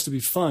kind of supposed to be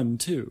fun,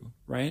 too,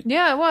 right?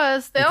 Yeah, it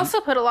was. They also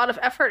put a lot of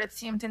effort, it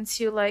seemed,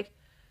 into, like,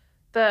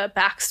 the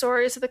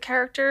backstories of the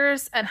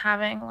characters and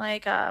having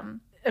like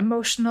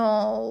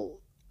emotional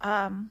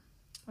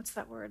what's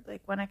that word,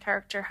 like when a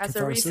character has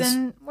catharsis?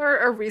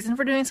 a reason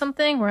for doing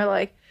something, where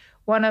like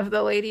one of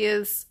the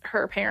ladies,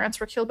 her parents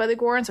were killed by the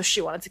Gorn, so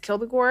she wanted to kill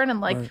the Gorn,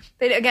 and like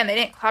they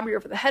didn't clobber you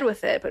over the head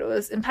with it, but it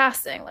was in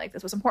passing, like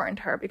this was important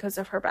to her because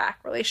of her back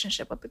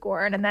relationship with the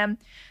Gorn. And then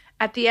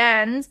at the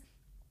end,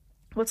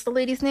 what's the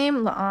lady's name?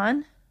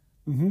 La'an?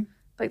 Mm-hmm.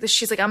 Like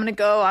she's like, I'm gonna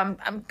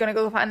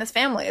go find this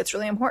family. It's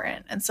really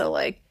important. And so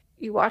like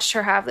you watched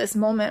her have this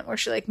moment where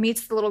she like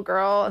meets the little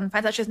girl and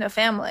finds out she has no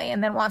family,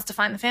 and then wants to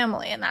find the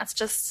family. And that's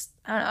just,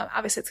 I don't know.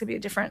 Obviously, it's gonna be a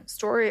different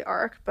story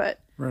arc, but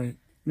right.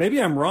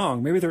 Maybe I'm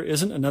wrong. Maybe there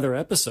isn't another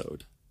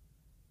episode,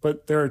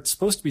 but there are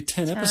supposed to be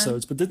 10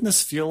 episodes. But didn't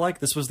this feel like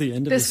this was the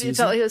end of the season? It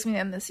felt like it was the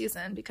end of the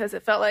season because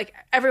it felt like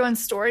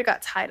everyone's story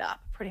got tied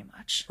up pretty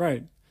much.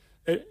 Right.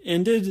 It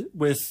ended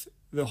with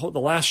the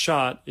last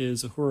shot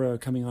is Uhura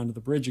coming onto the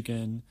bridge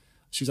again.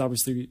 She's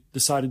obviously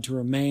decided to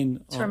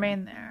remain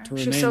there.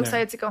 She was so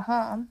excited to go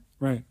home.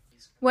 Right.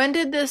 When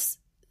did this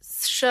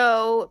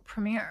show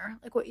premiere?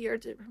 Like, what year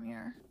did it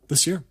premiere?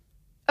 This year.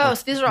 Oh,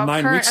 so these are all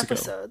 9 current weeks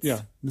episodes. Ago.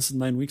 Yeah, this is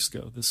 9 weeks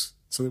ago.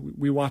 So that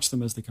we watch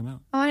them as they come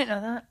out. Oh, I didn't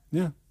know that.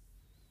 Yeah.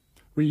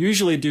 We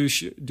usually do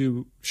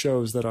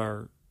shows that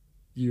are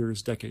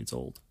decades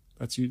old.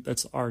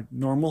 That's our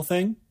normal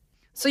thing.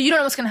 So you don't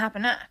know what's going to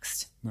happen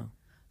next. No.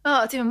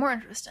 Oh, it's even more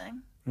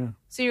interesting. Yeah.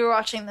 So you were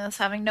watching this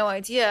having no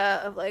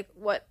idea of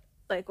what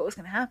was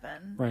going to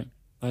happen. Right.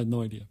 I had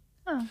no idea.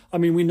 Oh. I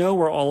mean, we know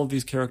where all of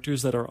these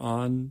characters that are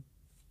on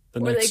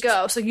where they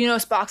go. So you know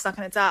Spock's not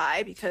going to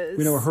die because...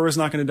 We know Uhura's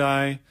not going to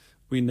die.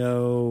 We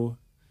know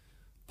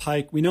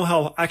Pike. We know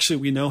how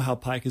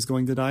Pike is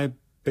going to die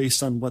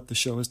based on what the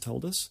show has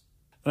told us.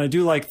 And I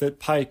do like that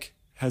Pike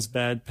has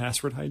bad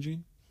password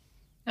hygiene.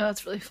 Oh,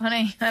 that's really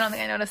funny. I don't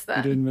think I noticed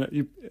that.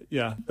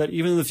 That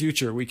even in the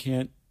future, we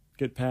can't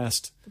get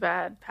past the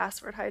bad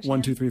password hygiene.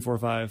 1, 2, 3, 4,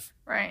 5.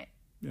 Right.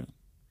 Yeah.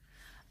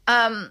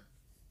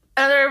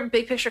 Another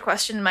big picture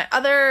question. My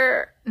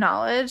other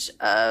knowledge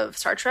of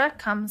Star Trek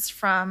comes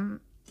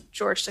from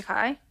George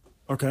Takei.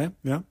 Okay.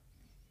 Yeah.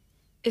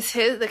 Is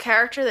the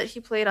character that he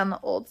played on the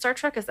old Star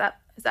Trek, is that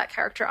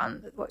character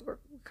on what we're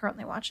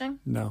currently watching?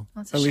 No.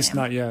 At least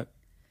not yet.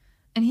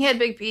 And he had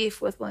big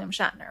beef with William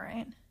Shatner,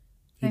 right?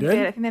 He did?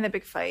 I think they had a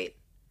big fight.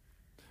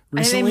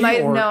 Recently?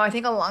 I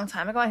think a long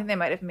time ago. I think they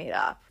might have made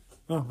up.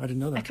 Oh, I didn't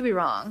know that. I could be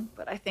wrong,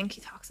 but I think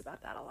he talks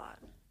about that a lot.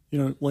 You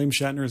know, William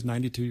Shatner is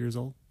 92 years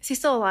old. Is he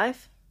still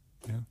alive?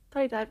 Yeah. I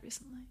thought he died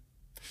recently.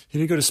 He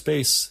did go to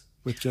space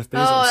with Jeff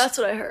Bezos. Oh, that's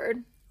what I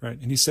heard. Right.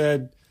 And he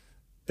said,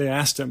 they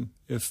asked him,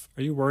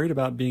 are you worried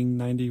about being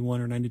 91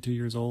 or 92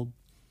 years old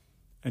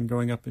and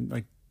going up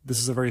and this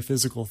is a very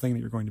physical thing that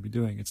you're going to be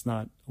doing. It's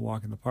not a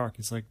walk in the park.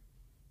 He's like,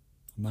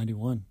 I'm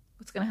 91.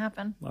 What's going to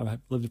happen? I've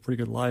lived a pretty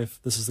good life.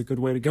 This is a good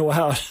way to go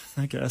out,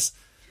 I guess.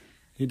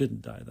 He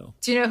didn't die, though.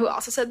 Do you know who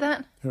also said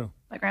that? Who?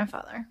 My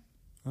grandfather.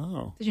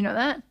 Oh. Did you know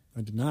that?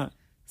 I did not.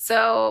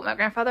 So my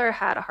grandfather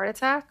had a heart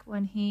attack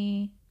when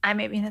I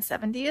may be in his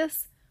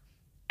 70s.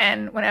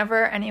 And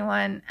whenever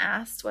anyone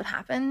asked what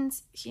happened,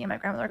 he and my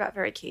grandmother got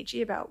very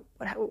cagey about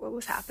what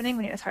was happening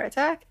when he had his heart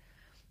attack.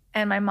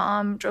 And my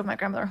mom drove my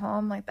grandmother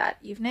home that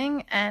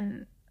evening,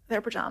 and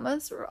their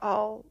pajamas were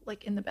all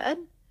in the bed.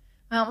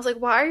 My mom was like,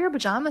 "Why are your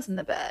pajamas in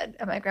the bed?"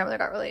 And my grandmother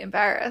got really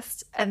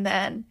embarrassed. And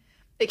then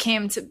it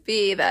came to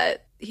be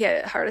that he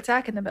had a heart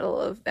attack in the middle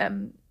of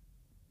them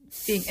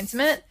being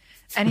intimate.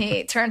 And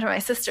he turned to my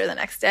sister the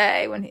next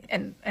day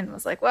and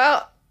was like,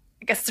 "Well,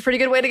 I guess it's a pretty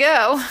good way to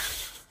go."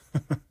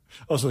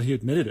 Oh, so he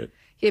admitted it.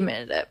 He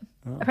admitted it.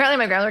 Oh. Apparently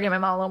my grandmother gave my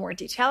mom a little more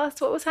detail as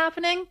to what was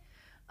happening.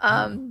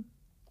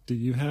 Do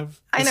you have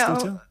this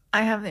detail?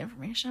 I have the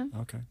information.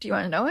 Okay. Do you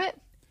want to know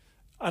it?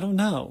 I don't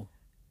know.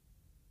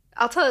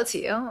 I'll tell it to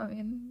you. I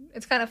mean,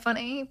 it's kind of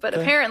funny. But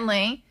okay.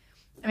 Apparently,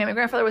 my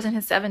grandfather was in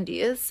his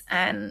 70s.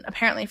 And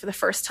apparently for the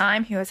first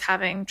time, he was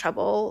having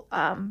trouble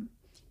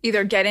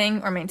either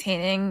getting or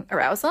maintaining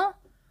arousal.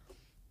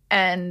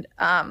 And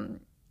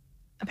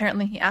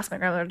apparently he asked my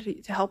grandmother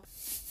to help.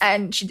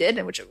 And she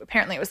did, which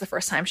apparently it was the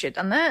first time she had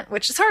done that,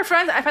 which is hard for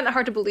us. I find that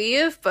hard to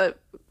believe, but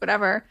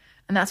whatever.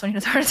 And that's when he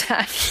had a heart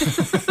attack.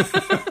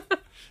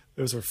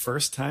 It was her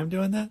first time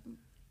doing that?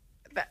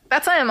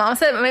 That's what my mom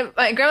said.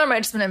 My grandmother might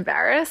have just been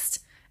embarrassed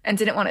and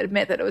didn't want to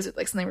admit that it was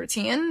something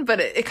routine, but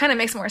it kind of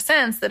makes more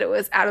sense that it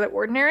was out of the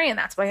ordinary, and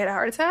that's why he had a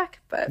heart attack.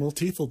 But well,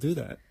 teeth will do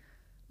that.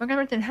 My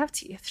grandmother didn't have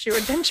teeth. She wore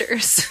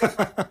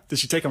dentures. Did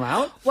she take them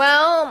out?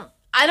 Well,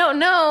 I don't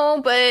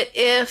know, but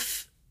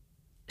if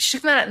she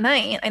took them out at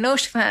night, I know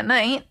she took them out at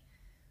night,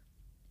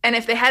 and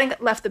if they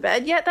hadn't left the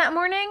bed yet that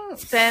morning,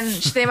 then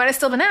they might have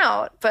still been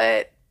out,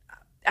 but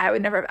I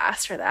would never have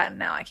asked her that, and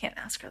now I can't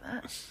ask her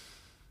that.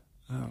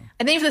 Oh.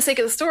 I think for the sake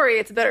of the story,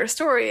 it's a better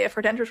story if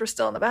her dentures were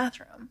still in the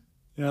bathroom.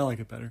 Yeah, I like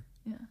it better.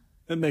 Yeah.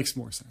 It makes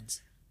more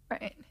sense.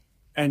 Right.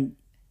 And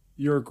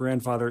your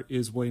grandfather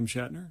is William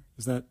Shatner?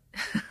 Is that...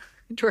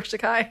 George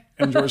Takei.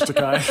 And George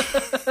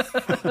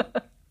Takei.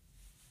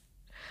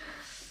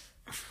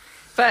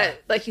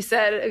 But like you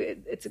said,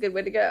 it's a good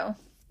way to go.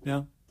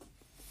 Yeah.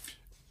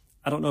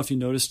 I don't know if you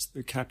noticed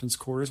the captain's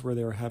quarters where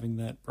they were having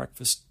that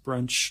breakfast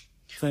brunch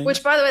thing.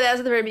 Which, by the way, that was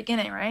at the very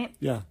beginning, right?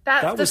 Yeah.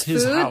 That was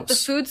his house. The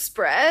food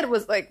spread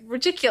was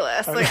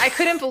ridiculous. I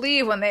couldn't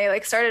believe when they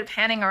started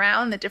panning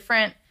around the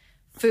different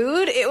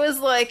food. It was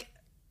like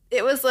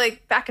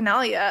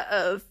bacchanalia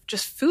of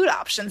just food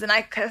options. And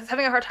I was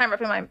having a hard time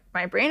wrapping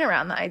my brain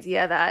around the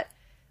idea that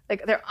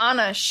they're on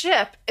a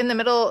ship in the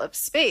middle of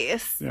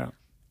space. Yeah.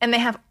 And they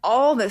have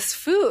all this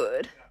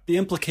food. The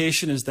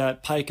implication is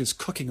that Pike is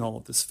cooking all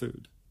of this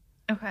food.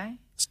 Okay.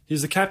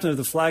 He's the captain of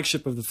the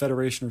flagship of the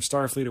Federation or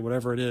Starfleet or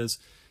whatever it is.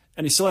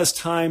 And he still has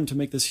time to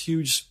make this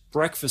huge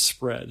breakfast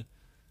spread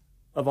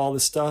of all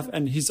this stuff.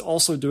 And he's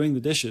also doing the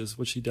dishes,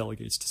 which he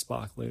delegates to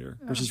Spock later,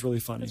 which is really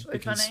funny. That's really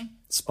because funny.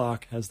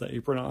 Spock has the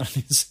apron on.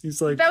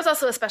 He's like... That was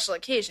also a special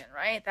occasion,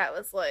 right? That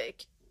was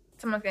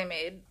someone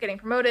getting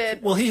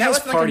promoted. Well, he has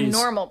parties. That wasn't a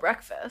normal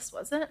breakfast,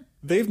 was it?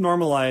 They've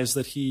normalized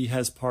that he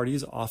has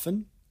parties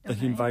often, that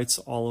he invites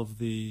not all of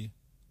the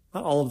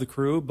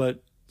crew,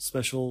 but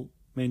special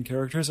main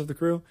characters of the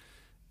crew.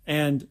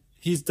 And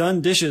he's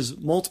done dishes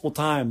multiple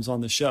times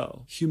on the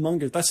show.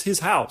 Humongous. That's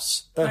his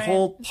house. That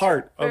whole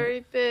part.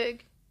 Very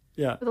big.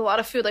 Yeah. with a lot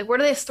of food. Like, where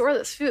do they store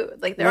this food?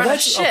 Like, they're Well, on a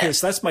ship. okay,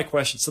 so that's my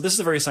question. So this is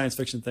a very science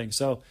fiction thing.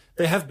 So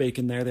they have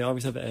bacon there. They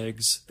always have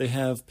eggs. They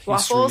have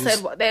pastries.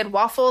 Waffles. They had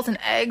waffles and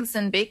eggs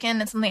and bacon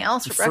and something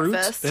else for fruit.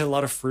 breakfast. They had a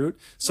lot of fruit.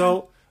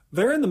 So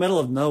they're in the middle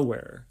of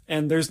nowhere.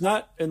 And there's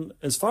not, and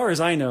as far as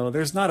I know,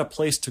 there's not a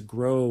place to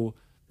grow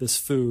this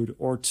food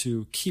or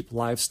to keep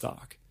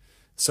livestock.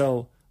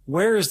 So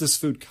where is this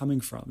food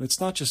coming from? It's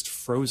not just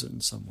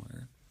frozen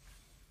somewhere.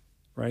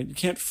 Right? You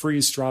can't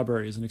freeze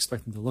strawberries and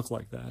expect them to look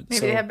like that.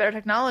 Maybe they have better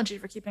technology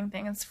for keeping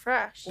things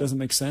fresh. Doesn't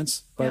make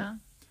sense, but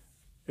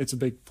it's a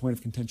big point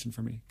of contention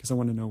for me because I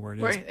want to know where it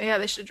is. Yeah,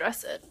 they should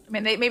address it. I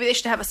mean, maybe they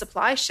should have a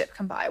supply ship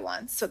come by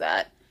once so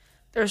that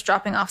there's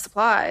dropping off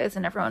supplies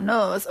and everyone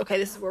knows, okay,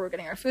 this is where we're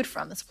getting our food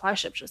from. The supply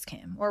ship just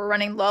came. Or we're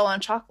running low on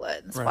chocolate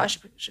and the supply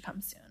ship should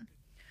come soon.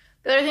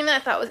 The other thing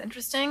that I thought was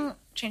interesting,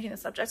 changing the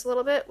subject a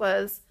little bit,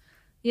 was,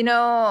 you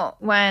know,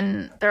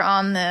 when they're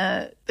on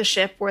the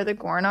ship where the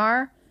Gorn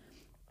are,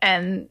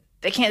 and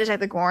they can't detect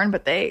the Gorn,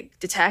 but they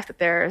detect that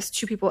there's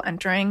two people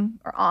entering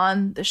or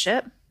on the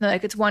ship.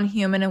 Like, it's one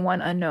human and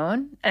one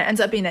unknown. And it ends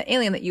up being an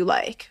alien that you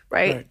like,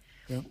 right?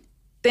 Yeah.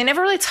 They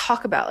never really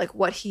talk about, like,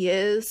 what he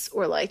is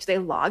or, like, do they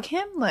log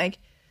him? Like,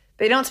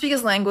 they don't speak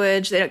his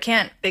language. They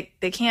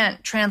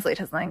can't translate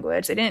his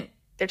language.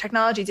 Their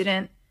technology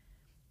didn't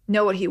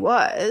know what he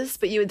was.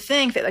 But you would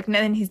think that, like,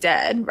 then he's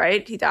dead,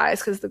 right? He dies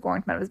because the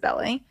Gorn came out of his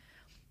belly.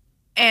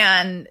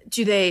 And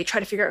do they try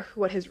to figure out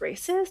what his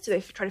race is? Do they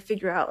try to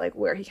figure out, like,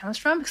 where he comes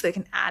from because they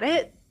can add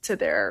it to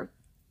their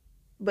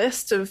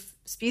list of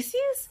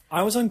species?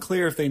 I was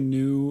unclear if they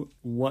knew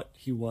what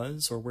he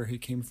was or where he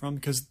came from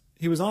because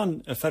he was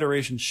on a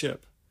Federation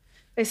ship.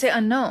 They say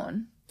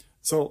unknown.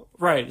 So,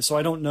 right. So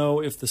I don't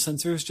know if the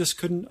censors just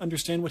couldn't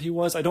understand what he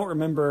was. I don't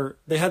remember.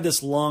 They had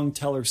this long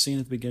teller scene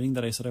at the beginning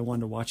that I said I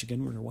wanted to watch again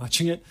when we were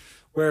watching it,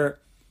 where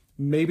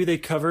maybe they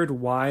covered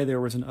why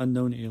there was an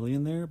unknown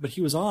alien there, but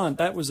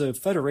that was a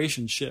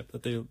Federation ship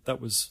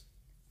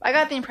I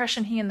got the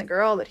impression he and the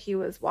girl that he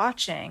was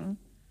watching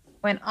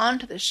went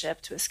onto the ship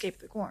to escape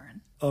the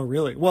Gorn. Oh,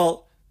 really?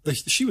 Well,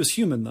 she was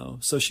human, though,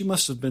 so she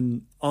must have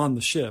been on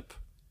the ship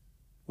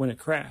when it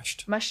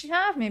crashed. Must she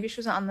have? Maybe she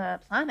was on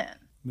the planet.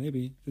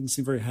 Maybe. Didn't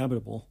seem very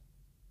habitable.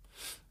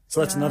 So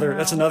that's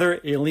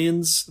another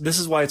aliens. This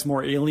is why it's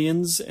more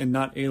aliens and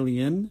not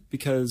alien,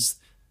 because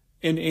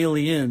in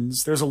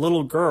Aliens, there's a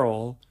little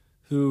girl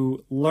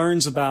who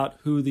learns about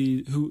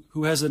who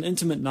has an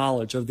intimate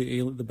knowledge of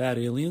the bad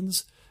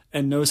aliens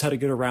and knows how to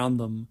get around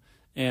them,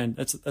 and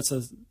that's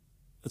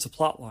a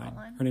plot line.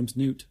 Her name's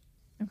Newt.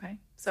 Okay,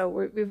 so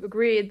we've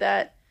agreed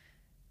that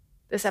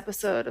this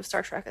episode of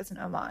Star Trek is an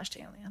homage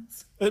to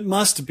Aliens. It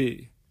must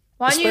be.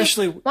 Why don't you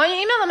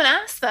email them and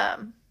ask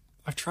them?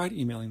 I've tried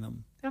emailing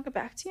them. They don't get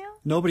back to you?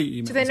 Nobody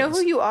emails. Do they know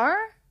who you are?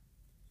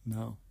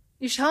 No.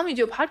 You should tell them you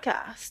do a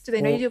podcast. Do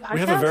they know you do a podcast? We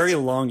have a very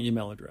long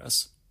email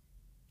address.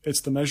 It's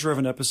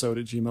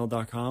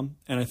themeasureofanepisode@gmail.com,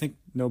 and I think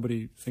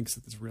nobody thinks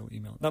that it's a real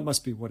email. That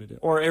must be what it is.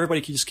 Or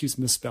everybody just keeps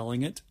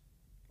misspelling it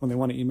when they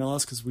want to email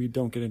us because we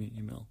don't get any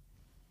email.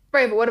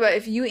 Right, but what about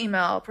if you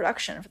email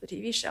production for the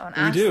TV show and ask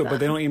them? We do, them? but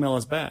they don't email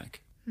us back.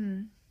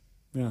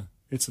 Yeah,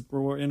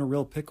 we're in a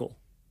real pickle.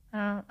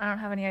 I don't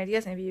have any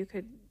ideas. Maybe you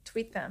could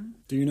tweet them.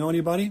 Do you know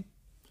anybody?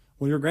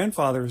 Well, your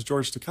grandfather is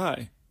George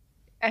Takei.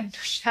 And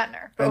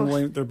Shatner.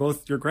 Both. They're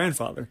both your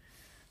grandfather.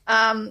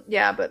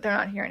 Yeah, but they're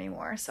not here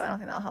anymore, so I don't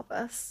think that'll help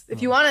us.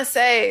 If you want to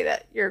say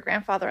that your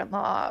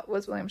grandfather-in-law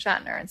was William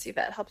Shatner and see if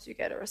that helps you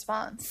get a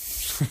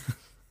response,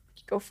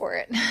 go for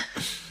it.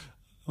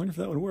 I wonder if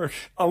that would work.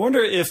 I wonder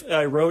if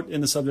I wrote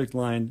in the subject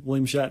line,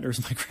 William Shatner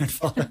is my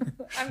grandfather.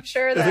 I'm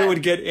sure that... If it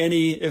would get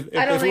any...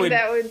 I don't think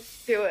that would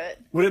do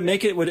it.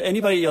 Would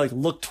anybody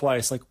look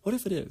twice? Like, what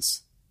if it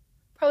is?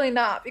 Probably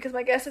not, because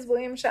my guess is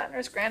William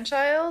Shatner's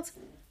grandchild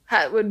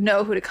would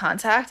know who to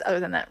contact other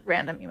than that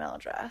random email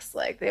address.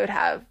 Like, they would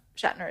have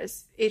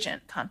Shatner's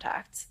agent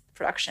contact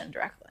production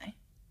directly.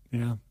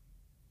 Yeah.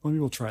 Maybe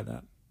we'll try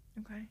that.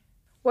 Okay.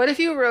 What if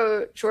you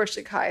wrote George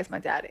Takei as my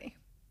daddy?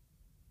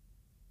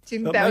 Do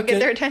you think that would get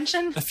their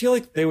attention? I feel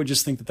like they would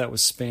just think that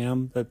was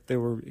spam, that they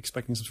were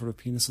expecting some sort of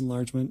penis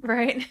enlargement.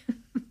 Right.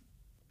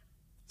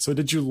 So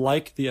did you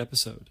like the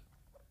episode?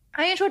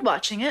 I enjoyed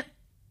watching it.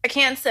 I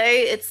can't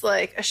say it's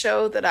like a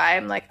show that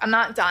I'm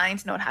not dying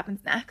to know what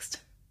happens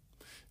next.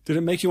 Did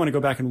it make you want to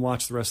go back and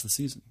watch the rest of the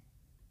season?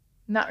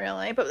 Not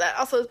really, but that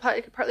also is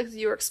partly because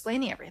you were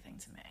explaining everything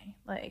to me.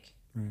 Right.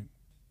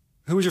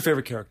 Who was your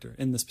favorite character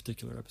in this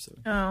particular episode?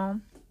 Oh,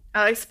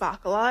 I like Spock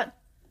a lot.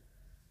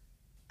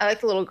 I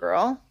like the little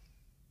girl.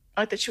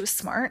 I like that she was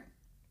smart.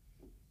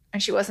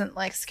 And she wasn't,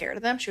 scared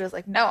of them. She was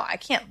like, no, I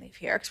can't leave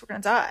here because we're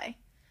going to die.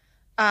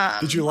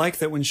 Did you like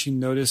that when she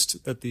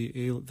noticed that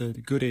the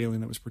good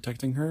alien that was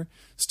protecting her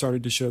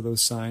started to show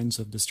those signs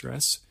of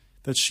distress?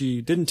 That she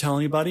didn't tell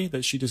anybody,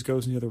 that she just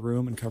goes in the other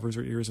room and covers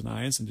her ears and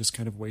eyes and just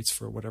kind of waits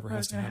for whatever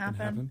has to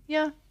happen.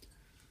 Yeah.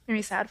 Made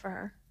me sad for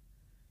her.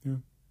 Yeah.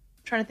 I'm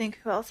trying to think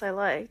who else I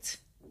liked.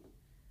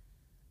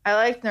 I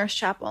liked Nurse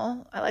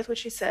Chapel. I liked what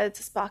she said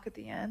to Spock at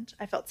the end.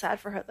 I felt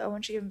sad for her, though,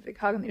 when she gave him a big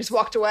hug and they just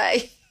walked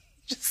away.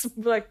 just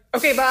like,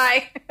 okay,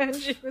 bye. And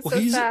she was so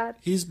sad.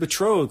 He's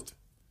betrothed.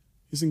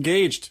 He's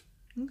engaged.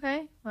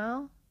 Okay,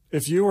 well.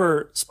 If you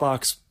were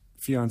Spock's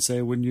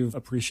fiance, wouldn't you have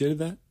appreciated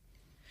that?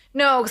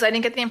 No, because I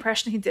didn't get the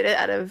impression he did it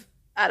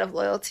out of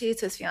loyalty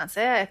to his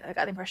fiance. I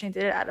got the impression he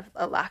did it out of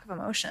a lack of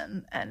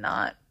emotion and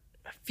not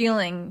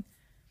feeling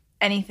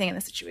anything in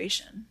the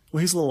situation.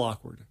 Well, he's a little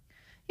awkward.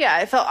 Yeah,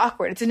 it felt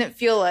awkward. It didn't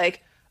feel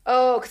like,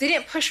 oh, because he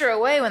didn't push her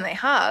away when they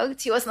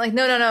hugged. He wasn't like,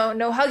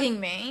 no hugging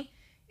me.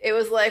 It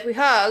was like, we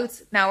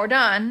hugged, now we're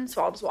done,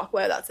 so I'll just walk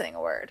away without saying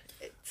a word.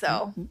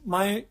 So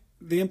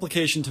the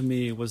implication to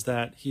me was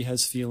that he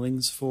has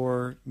feelings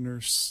for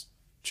Nurse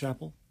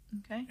Chapel.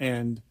 Okay.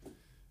 And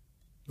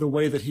the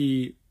way that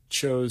he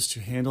chose to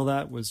handle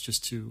that was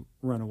just to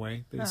run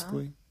away,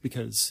 basically,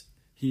 because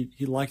he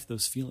liked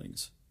those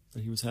feelings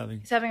that he was having.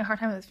 He's having a hard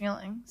time with his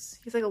feelings.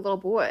 He's like a little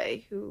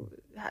boy who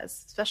has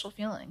special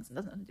feelings and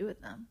doesn't know what to do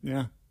with them.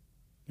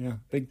 Yeah,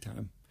 big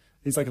time.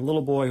 He's like a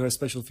little boy who has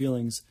special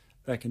feelings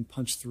that can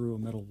punch through a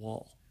metal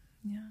wall.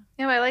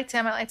 Yeah, I liked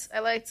him. I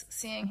liked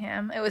seeing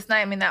him. It was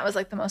nice. I mean, that was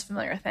like the most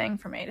familiar thing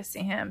for me to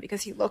see him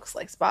because he looks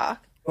like Spock.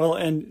 Well,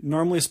 and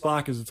normally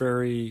Spock is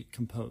very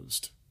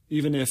composed.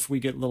 Even if we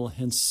get little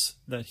hints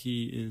that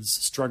he is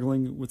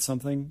struggling with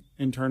something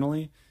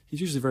internally,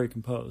 he's usually very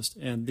composed.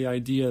 And the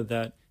idea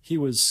that he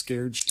was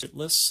scared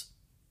shitless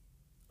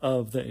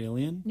of the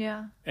alien,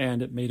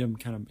 and it made him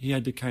he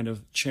had to kind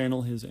of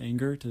channel his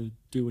anger to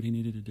do what he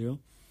needed to do.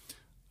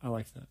 I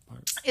like that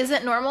part. Is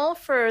it normal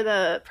for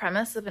the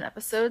premise of an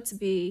episode to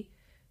be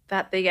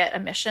that they get a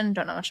mission,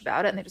 don't know much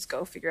about it, and they just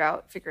go figure it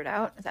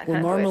out? Is that kind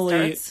of the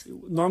way it starts?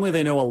 Normally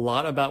they know a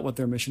lot about what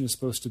their mission is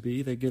supposed to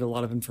be. They get a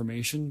lot of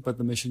information, but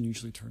the mission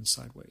usually turns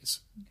sideways.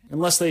 Okay.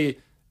 Unless they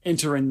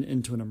enter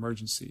into an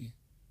emergency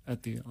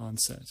at the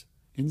onset.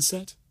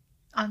 Inset?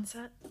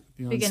 Onset?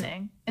 The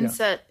beginning.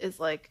 Onset. Inset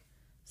is like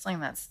something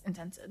that's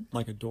indented.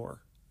 Like a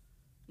door.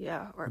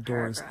 Yeah, or a door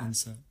paragraph. Is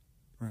inset.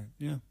 Right,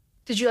 yeah.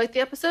 Did you like the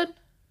episode?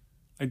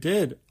 I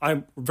did.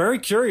 I'm very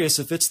curious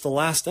if it's the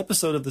last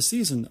episode of the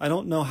season. I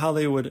don't know how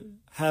they would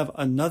have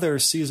another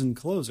season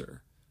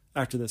closer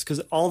after this,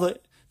 because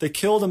they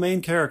killed a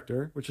main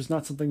character, which is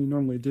not something you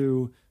normally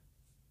do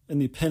in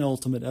the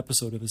penultimate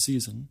episode of a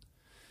season.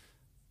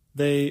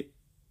 They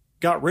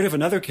got rid of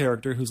another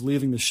character who's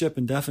leaving the ship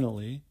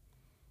indefinitely.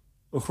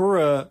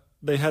 Uhura,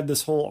 they had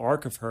this whole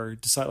arc of her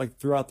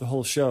throughout the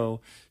whole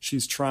show,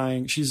 she's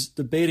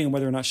debating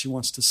whether or not she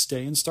wants to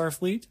stay in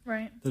Starfleet.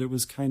 Right. That it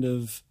was kind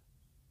of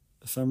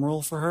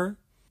ephemeral for her,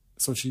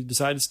 so she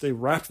decided to stay.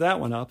 Wrapped that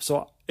one up,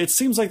 so it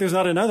seems like there's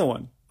not another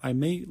one. I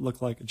may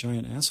look like a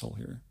giant asshole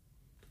here.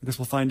 I guess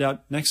we'll find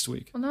out next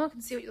week. Well, no one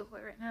can see what you look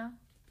like right now.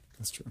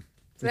 That's true.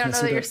 They don't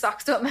know that your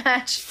socks don't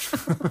match.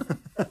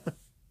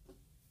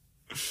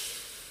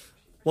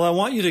 Well, I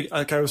want you to,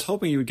 I was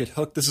hoping you would get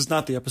hooked. This is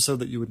not the episode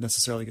that you would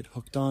necessarily get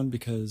hooked on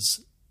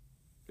because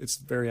it's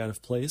very out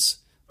of place.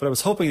 But I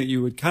was hoping that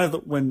you would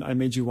when I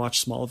made you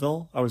watch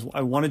Smallville,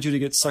 I wanted you to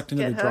get sucked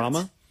into the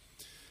drama.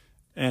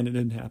 And it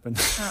didn't happen.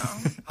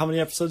 Oh. How many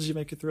episodes did you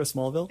make it through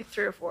Smallville? Like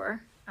 3 or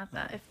 4,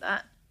 if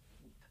that.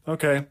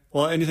 Okay.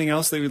 Well, anything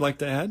else that you'd like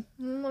to add?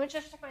 Let me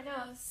just check my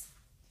notes.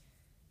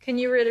 Can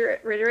you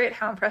reiterate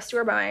how impressed you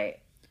were by my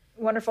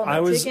wonderful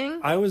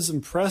note-taking? I was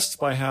impressed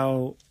by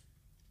how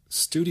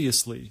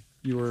studiously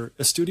you were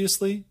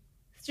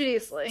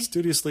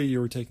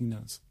taking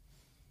notes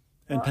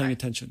and paying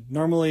attention.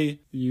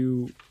 Normally,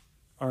 you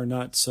are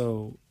not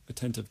so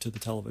attentive to the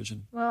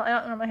television. Well, I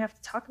don't normally have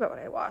to talk about what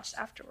I watched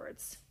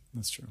afterwards.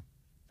 That's true.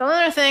 The only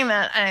other thing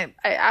that I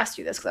asked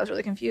you this because I was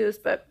really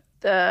confused, but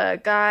the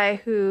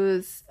guy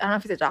who's, I don't know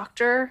if he's a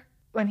doctor,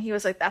 when he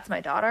was like, "That's my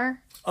daughter."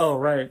 Oh,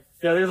 right.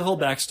 Yeah, there's a whole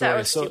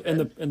backstory. So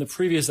in the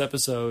previous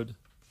episode,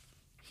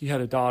 he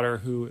had a daughter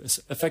who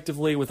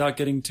effectively, without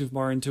getting too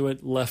far into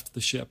it, left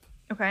the ship.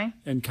 Okay.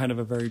 In kind of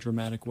a very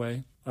dramatic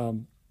way.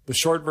 The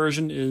short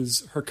version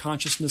is her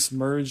consciousness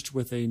merged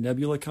with a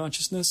nebula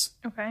consciousness.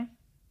 Okay.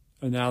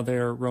 And now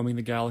they're roaming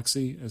the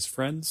galaxy as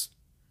friends.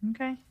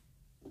 Okay.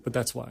 But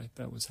that's why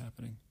that was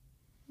happening.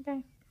 Okay.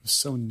 It was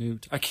so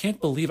newt. I can't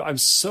believe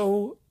it's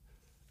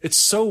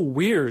so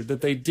weird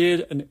that they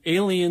did an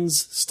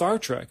Aliens Star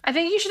Trek. I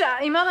think you should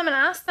email them and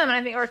ask them,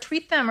 or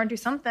tweet them or do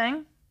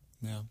something.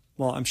 Yeah.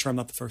 Well, I'm sure I'm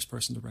not the first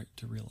person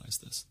to realize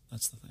this.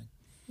 That's the thing.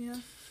 Yeah.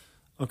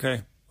 Okay.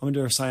 I'm going to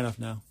do our sign-off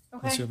now. Okay.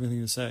 Unless you have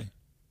anything to say.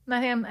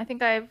 I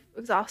think I've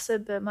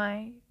exhausted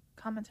my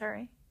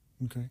commentary.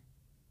 Okay.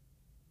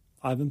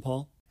 I've been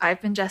Paul.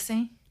 I've been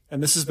Jesse.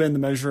 And this has been The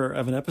Measure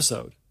of an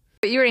Episode.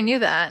 But you already knew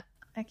that.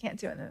 I can't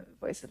do it in the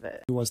voice of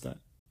it. Who was that?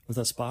 Was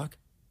that Spock?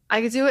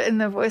 I could do it in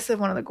the voice of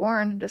one of the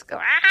Gorn and just go,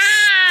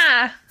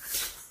 ah!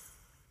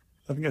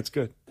 I think that's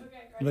good. Okay,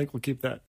 great. I think we'll keep that.